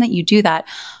second that you do that,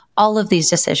 all of these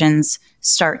decisions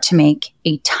start to make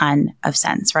a ton of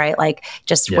sense, right? Like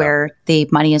just where the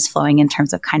money is flowing in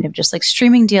terms of kind of just like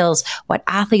streaming deals, what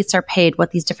athletes are paid,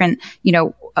 what these different,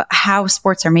 how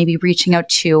sports are maybe reaching out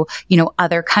to,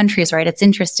 other countries, right? It's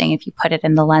interesting if you put it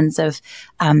in the lens of,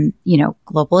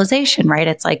 globalization, right?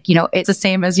 It's like, it's the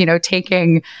same as,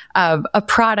 taking a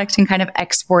product and kind of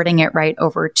exporting it right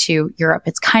over to Europe.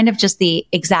 It's kind of just the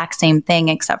exact same thing,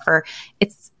 except for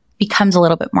becomes a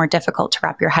little bit more difficult to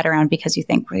wrap your head around, because you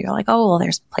think, you're like, oh, well,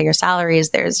 there's player salaries,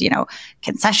 there's,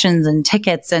 concessions and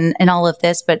tickets and all of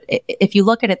this. But if you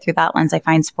look at it through that lens, I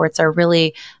find sports are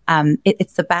really,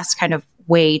 it's the best kind of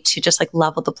way to just like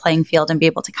level the playing field and be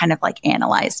able to kind of like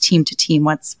analyze team to team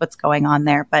what's going on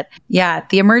there. But yeah,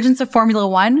 the emergence of Formula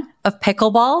One, of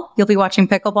pickleball, you'll be watching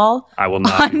pickleball. I will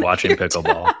not be watching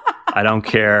pickleball. I don't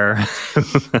care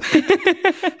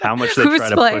how much they try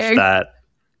to push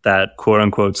that quote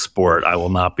unquote sport. I will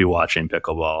not be watching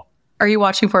pickleball. Are you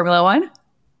watching Formula One?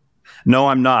 No,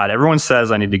 I'm not. Everyone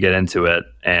says I need to get into it,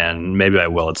 and maybe I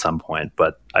will at some point,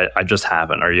 but I just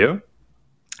haven't. Are you?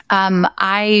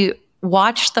 I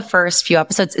watched the first few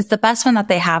episodes. It's the best one that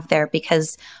they have there,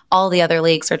 because all the other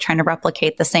leagues are trying to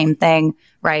replicate the same thing,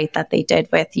 right? That they did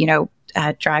with,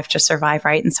 Drive to Survive,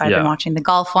 right? And so I've been watching the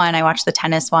golf one, I watched the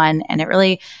tennis one, and it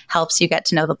really helps you get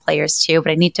to know the players too.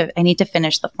 But I need to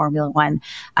finish the Formula One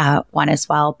one as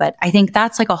well. But I think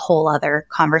that's like a whole other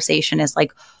conversation, is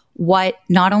like what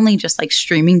not only just like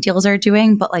streaming deals are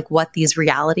doing, but like what these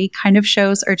reality kind of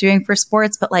shows are doing for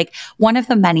sports. But like one of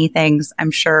the many things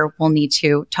I'm sure we'll need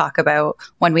to talk about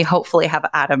when we hopefully have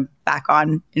Adam back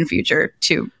on in future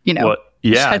to,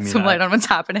 shed some light on what's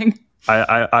happening.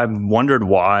 I've wondered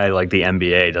why like the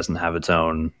NBA doesn't have its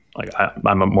own, like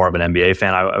I'm more of an NBA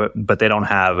fan, but they don't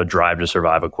have a Drive to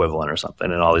Survive equivalent or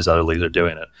something, and all these other leagues are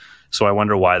doing it. So I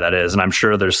wonder why that is. And I'm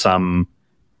sure there's some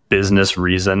business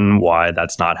reason why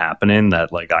that's not happening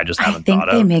that like I just haven't thought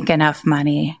of. I think they make enough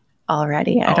money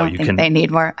already. I don't think they need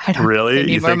more. I don't really? Think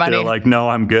they need you more think money. They're like, no,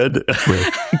 I'm good?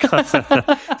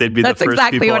 They'd be the first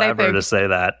exactly people ever to say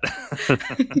that.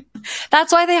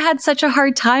 That's why they had such a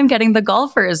hard time getting the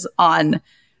golfers on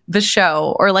the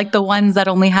show, or like the ones that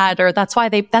only had, or that's why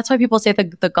people say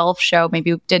the golf show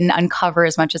maybe didn't uncover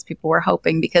as much as people were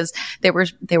hoping, because they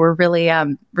were really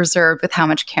reserved with how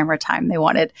much camera time they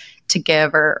wanted to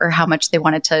give, or how much they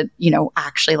wanted to,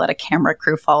 actually let a camera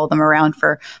crew follow them around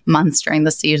for months during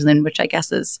the season, which I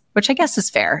guess is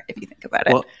fair if you think about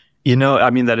it. Well,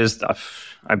 that is,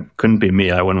 I couldn't be me.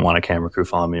 I wouldn't want a camera crew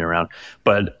following me around.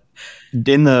 But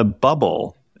in the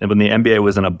bubble, when the NBA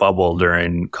was in a bubble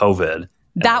during COVID,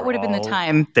 that would have been the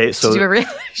time to do a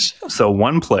reality show. So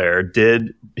one player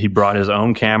he brought his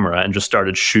own camera and just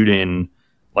started shooting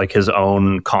like his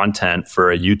own content for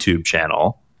a YouTube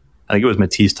channel. I think it was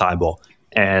Matisse Thybulle.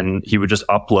 And he would just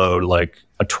upload like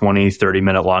a 20,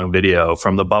 30-minute long video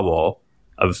from the bubble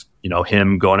of,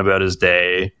 him going about his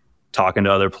day, talking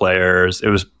to other players. It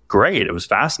was great. It was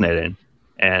fascinating.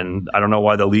 And I don't know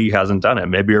why the league hasn't done it.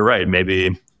 Maybe you're right.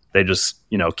 Maybe they just,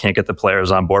 can't get the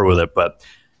players on board with it. But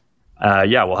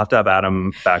we'll have to have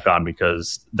Adam back on,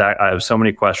 because I have so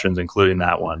many questions, including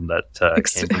that one that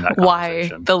came from that conversation.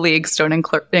 Why the leagues don't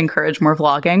encourage more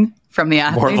vlogging from the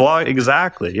athletes. More vlog,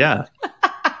 exactly. Yeah,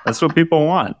 that's what people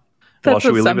want. That's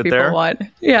should we what leave it there? Want.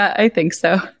 Yeah, I think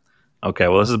so. Okay,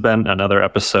 well, this has been another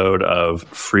episode of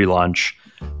Free Lunch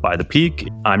by The Peak.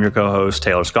 I'm your co-host,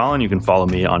 Taylor Scollin. You can follow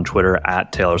me on Twitter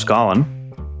at Taylor Scollin.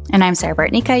 And I'm Sarah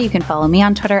Bartnicka. You can follow me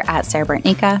on Twitter at Sarah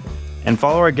Bartnicka. And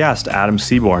follow our guest, Adam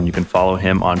Seaborn. You can follow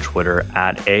him on Twitter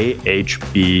at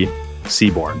AHB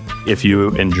Seaborn. If you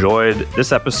enjoyed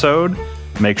this episode,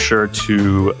 make sure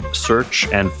to search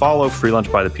and follow Free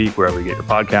Lunch by The Peak wherever you get your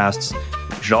podcasts.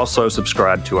 You should also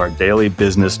subscribe to our daily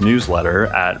business newsletter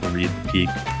at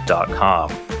readthepeak.com.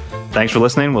 Thanks for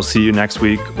listening. We'll see you next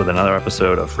week with another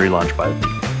episode of Free Lunch by The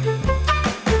Peak.